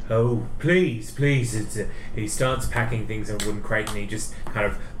 Oh, please. He starts packing things in a wooden crate and he just kind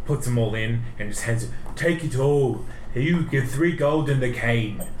of puts them all in and just hands it. Take it all. You get 3 gold and the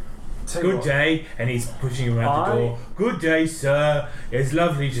cane. Tell you Good what, day. And he's pushing him out the door. Good day, sir. It's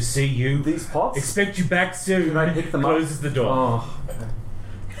lovely to see you. These pots. Expect you back soon. Can I pick them up? Closes the door. Oh,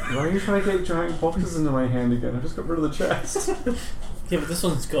 okay. Why are you trying to get giant boxes into my hand again? I just got rid of the chest. Yeah, but this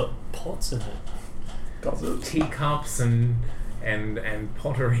one's got pots in it. Does it? Teacups and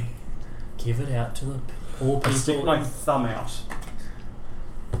pottery. Give it out to the poor I stick people. my thumb out.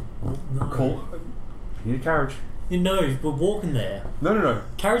 No. Cool. You need a carriage. You know, we're walking there. No.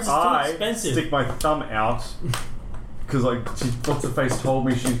 Carriage is too expensive. Stick my thumb out because, what's her face told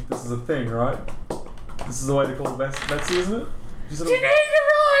me this is a thing, right? This is the way to call Betsy, isn't it? She said, You need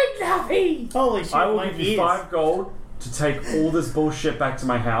a ride, lovey! Holy shit, I will my give you ears. 5 gold to take all this bullshit back to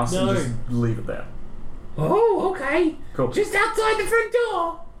my house No. and just leave it there. Oh, okay. Cool. Just outside the front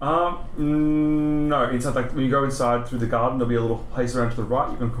door. No, inside, when you go inside through the garden, there'll be a little place around to the right.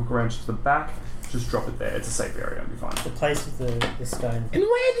 You can cook around to the back. Just drop it there. It's a safe area. It'll be fine. The place with the stone. And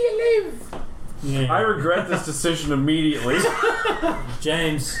where do you live? Yeah. I regret this decision immediately.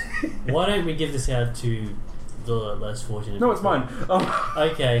 James, why don't we give this out to the less fortunate? No, it's mine.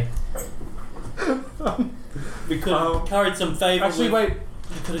 Okay. We could have carried some favour. Actually, wait.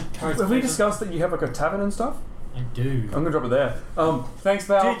 We could have carried Have some we favour. discussed that you have a tavern and stuff? I do. I'm gonna drop it there. Thanks,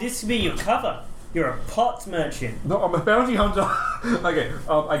 Val. Dude, this could be your cover. You're a pots merchant No, I'm a bounty hunter. Okay,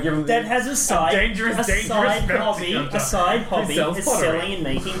 I give him. that has a side, dangerous side bounty hobby. hunter. A side hobby sells is pottery. selling and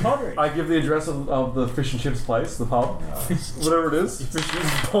making pottery. I give the address of the fish and chips place, the pub, whatever it is, Fish and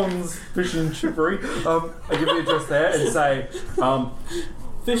Ponds Fish and Chippery. I give the address there and say,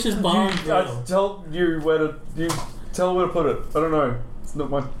 Fish's Barn I Grill. tell you where to put it. I don't know. It's not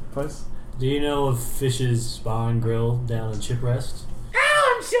my place. Do you know of Fish's Bar and Grill down in Shipwrest?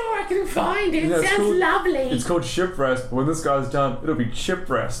 Oh, I'm sure I can find it. Yeah, it's Sounds called- lovely. It's called Shipwrest, but when this guy's done, it'll be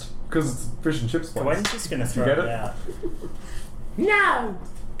Chipwrest because it's a fish and chips place. Gwen's just gonna throw get it it? out. No.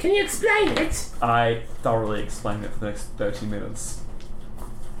 Can you explain it? I thoroughly explained it for the next 30 minutes.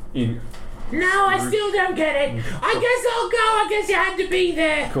 No, I still don't get it. I guess I'll go. I guess you had to be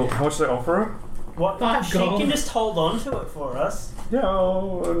there. Cool. How much do they offer her? What? 5 She gold. can just hold on to it for us Yeah,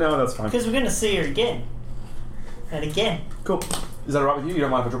 no, that's fine. because we're gonna see her again and again. Cool. Is that alright with you? You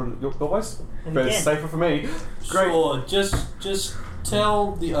don't mind if I drop it at your place? And But it's again. safer for me. Great. Sure, just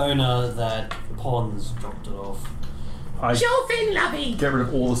tell the owner that Ponds dropped it off. I Sure thing, lovey. get rid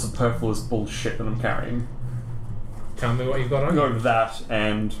of all the superfluous bullshit that I'm carrying. Tell me what you've got on. Go with that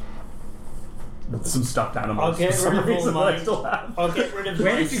and some stuffed animals. I'll get for some rid of all reason my- that I still have. I'll get rid of.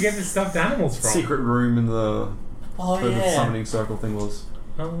 Where my did you get the stuffed animals from? Secret room in the Oh where the yeah. summoning circle thing was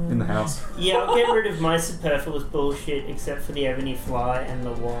in the house. Yeah, I'll get rid of my superfluous bullshit except for the ebony fly and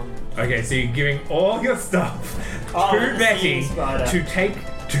the wand. Okay, so you're giving all your stuff Oh, to the Betty sea spider. to take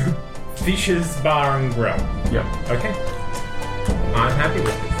to Fish's Bar and Grill. Yep. Okay. I'm happy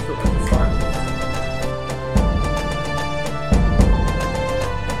with this. That's fine.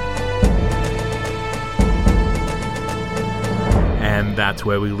 And that's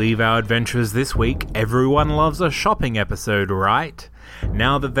where we leave our adventures this week. Everyone loves a shopping episode, right?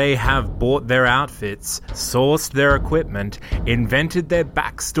 Now that they have bought their outfits, sourced their equipment, invented their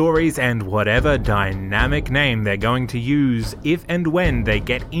backstories, and whatever dynamic name they're going to use if and when they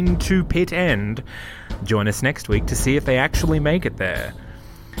get into Pit End, join us next week to see if they actually make it there.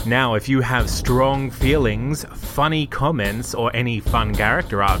 Now, if you have strong feelings, funny comments, or any fun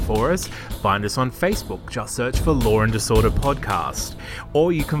character art for us, find us on Facebook. Just search for Law and Disorder Podcast.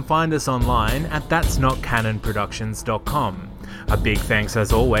 Or you can find us online at that'snotcanonproductions.com. A big thanks,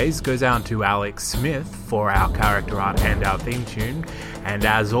 as always, goes out to Alex Smith for our character art and our theme tune. And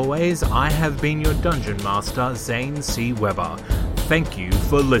as always, I have been your Dungeon Master, Zane C. Weber. Thank you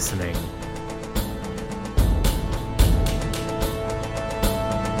for listening.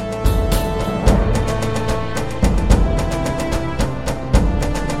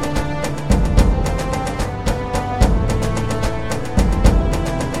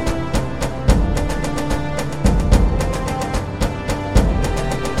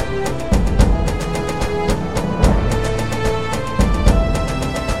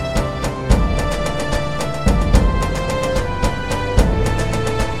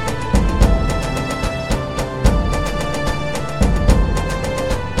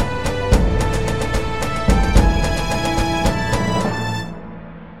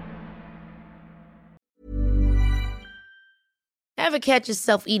 Ever catch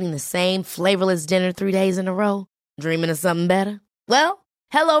yourself eating the same flavorless dinner 3 days in a row? Dreaming of something better? Well,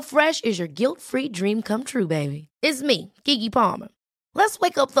 HelloFresh is your guilt-free dream come true, baby. It's me, Keke Palmer. Let's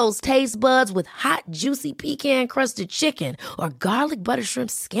wake up those taste buds with hot, juicy pecan-crusted chicken or garlic butter shrimp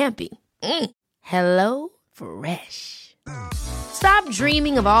scampi. Hello Fresh. Stop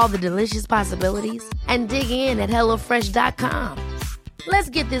dreaming of all the delicious possibilities and dig in at HelloFresh.com. Let's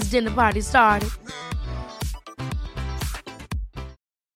get this dinner party started.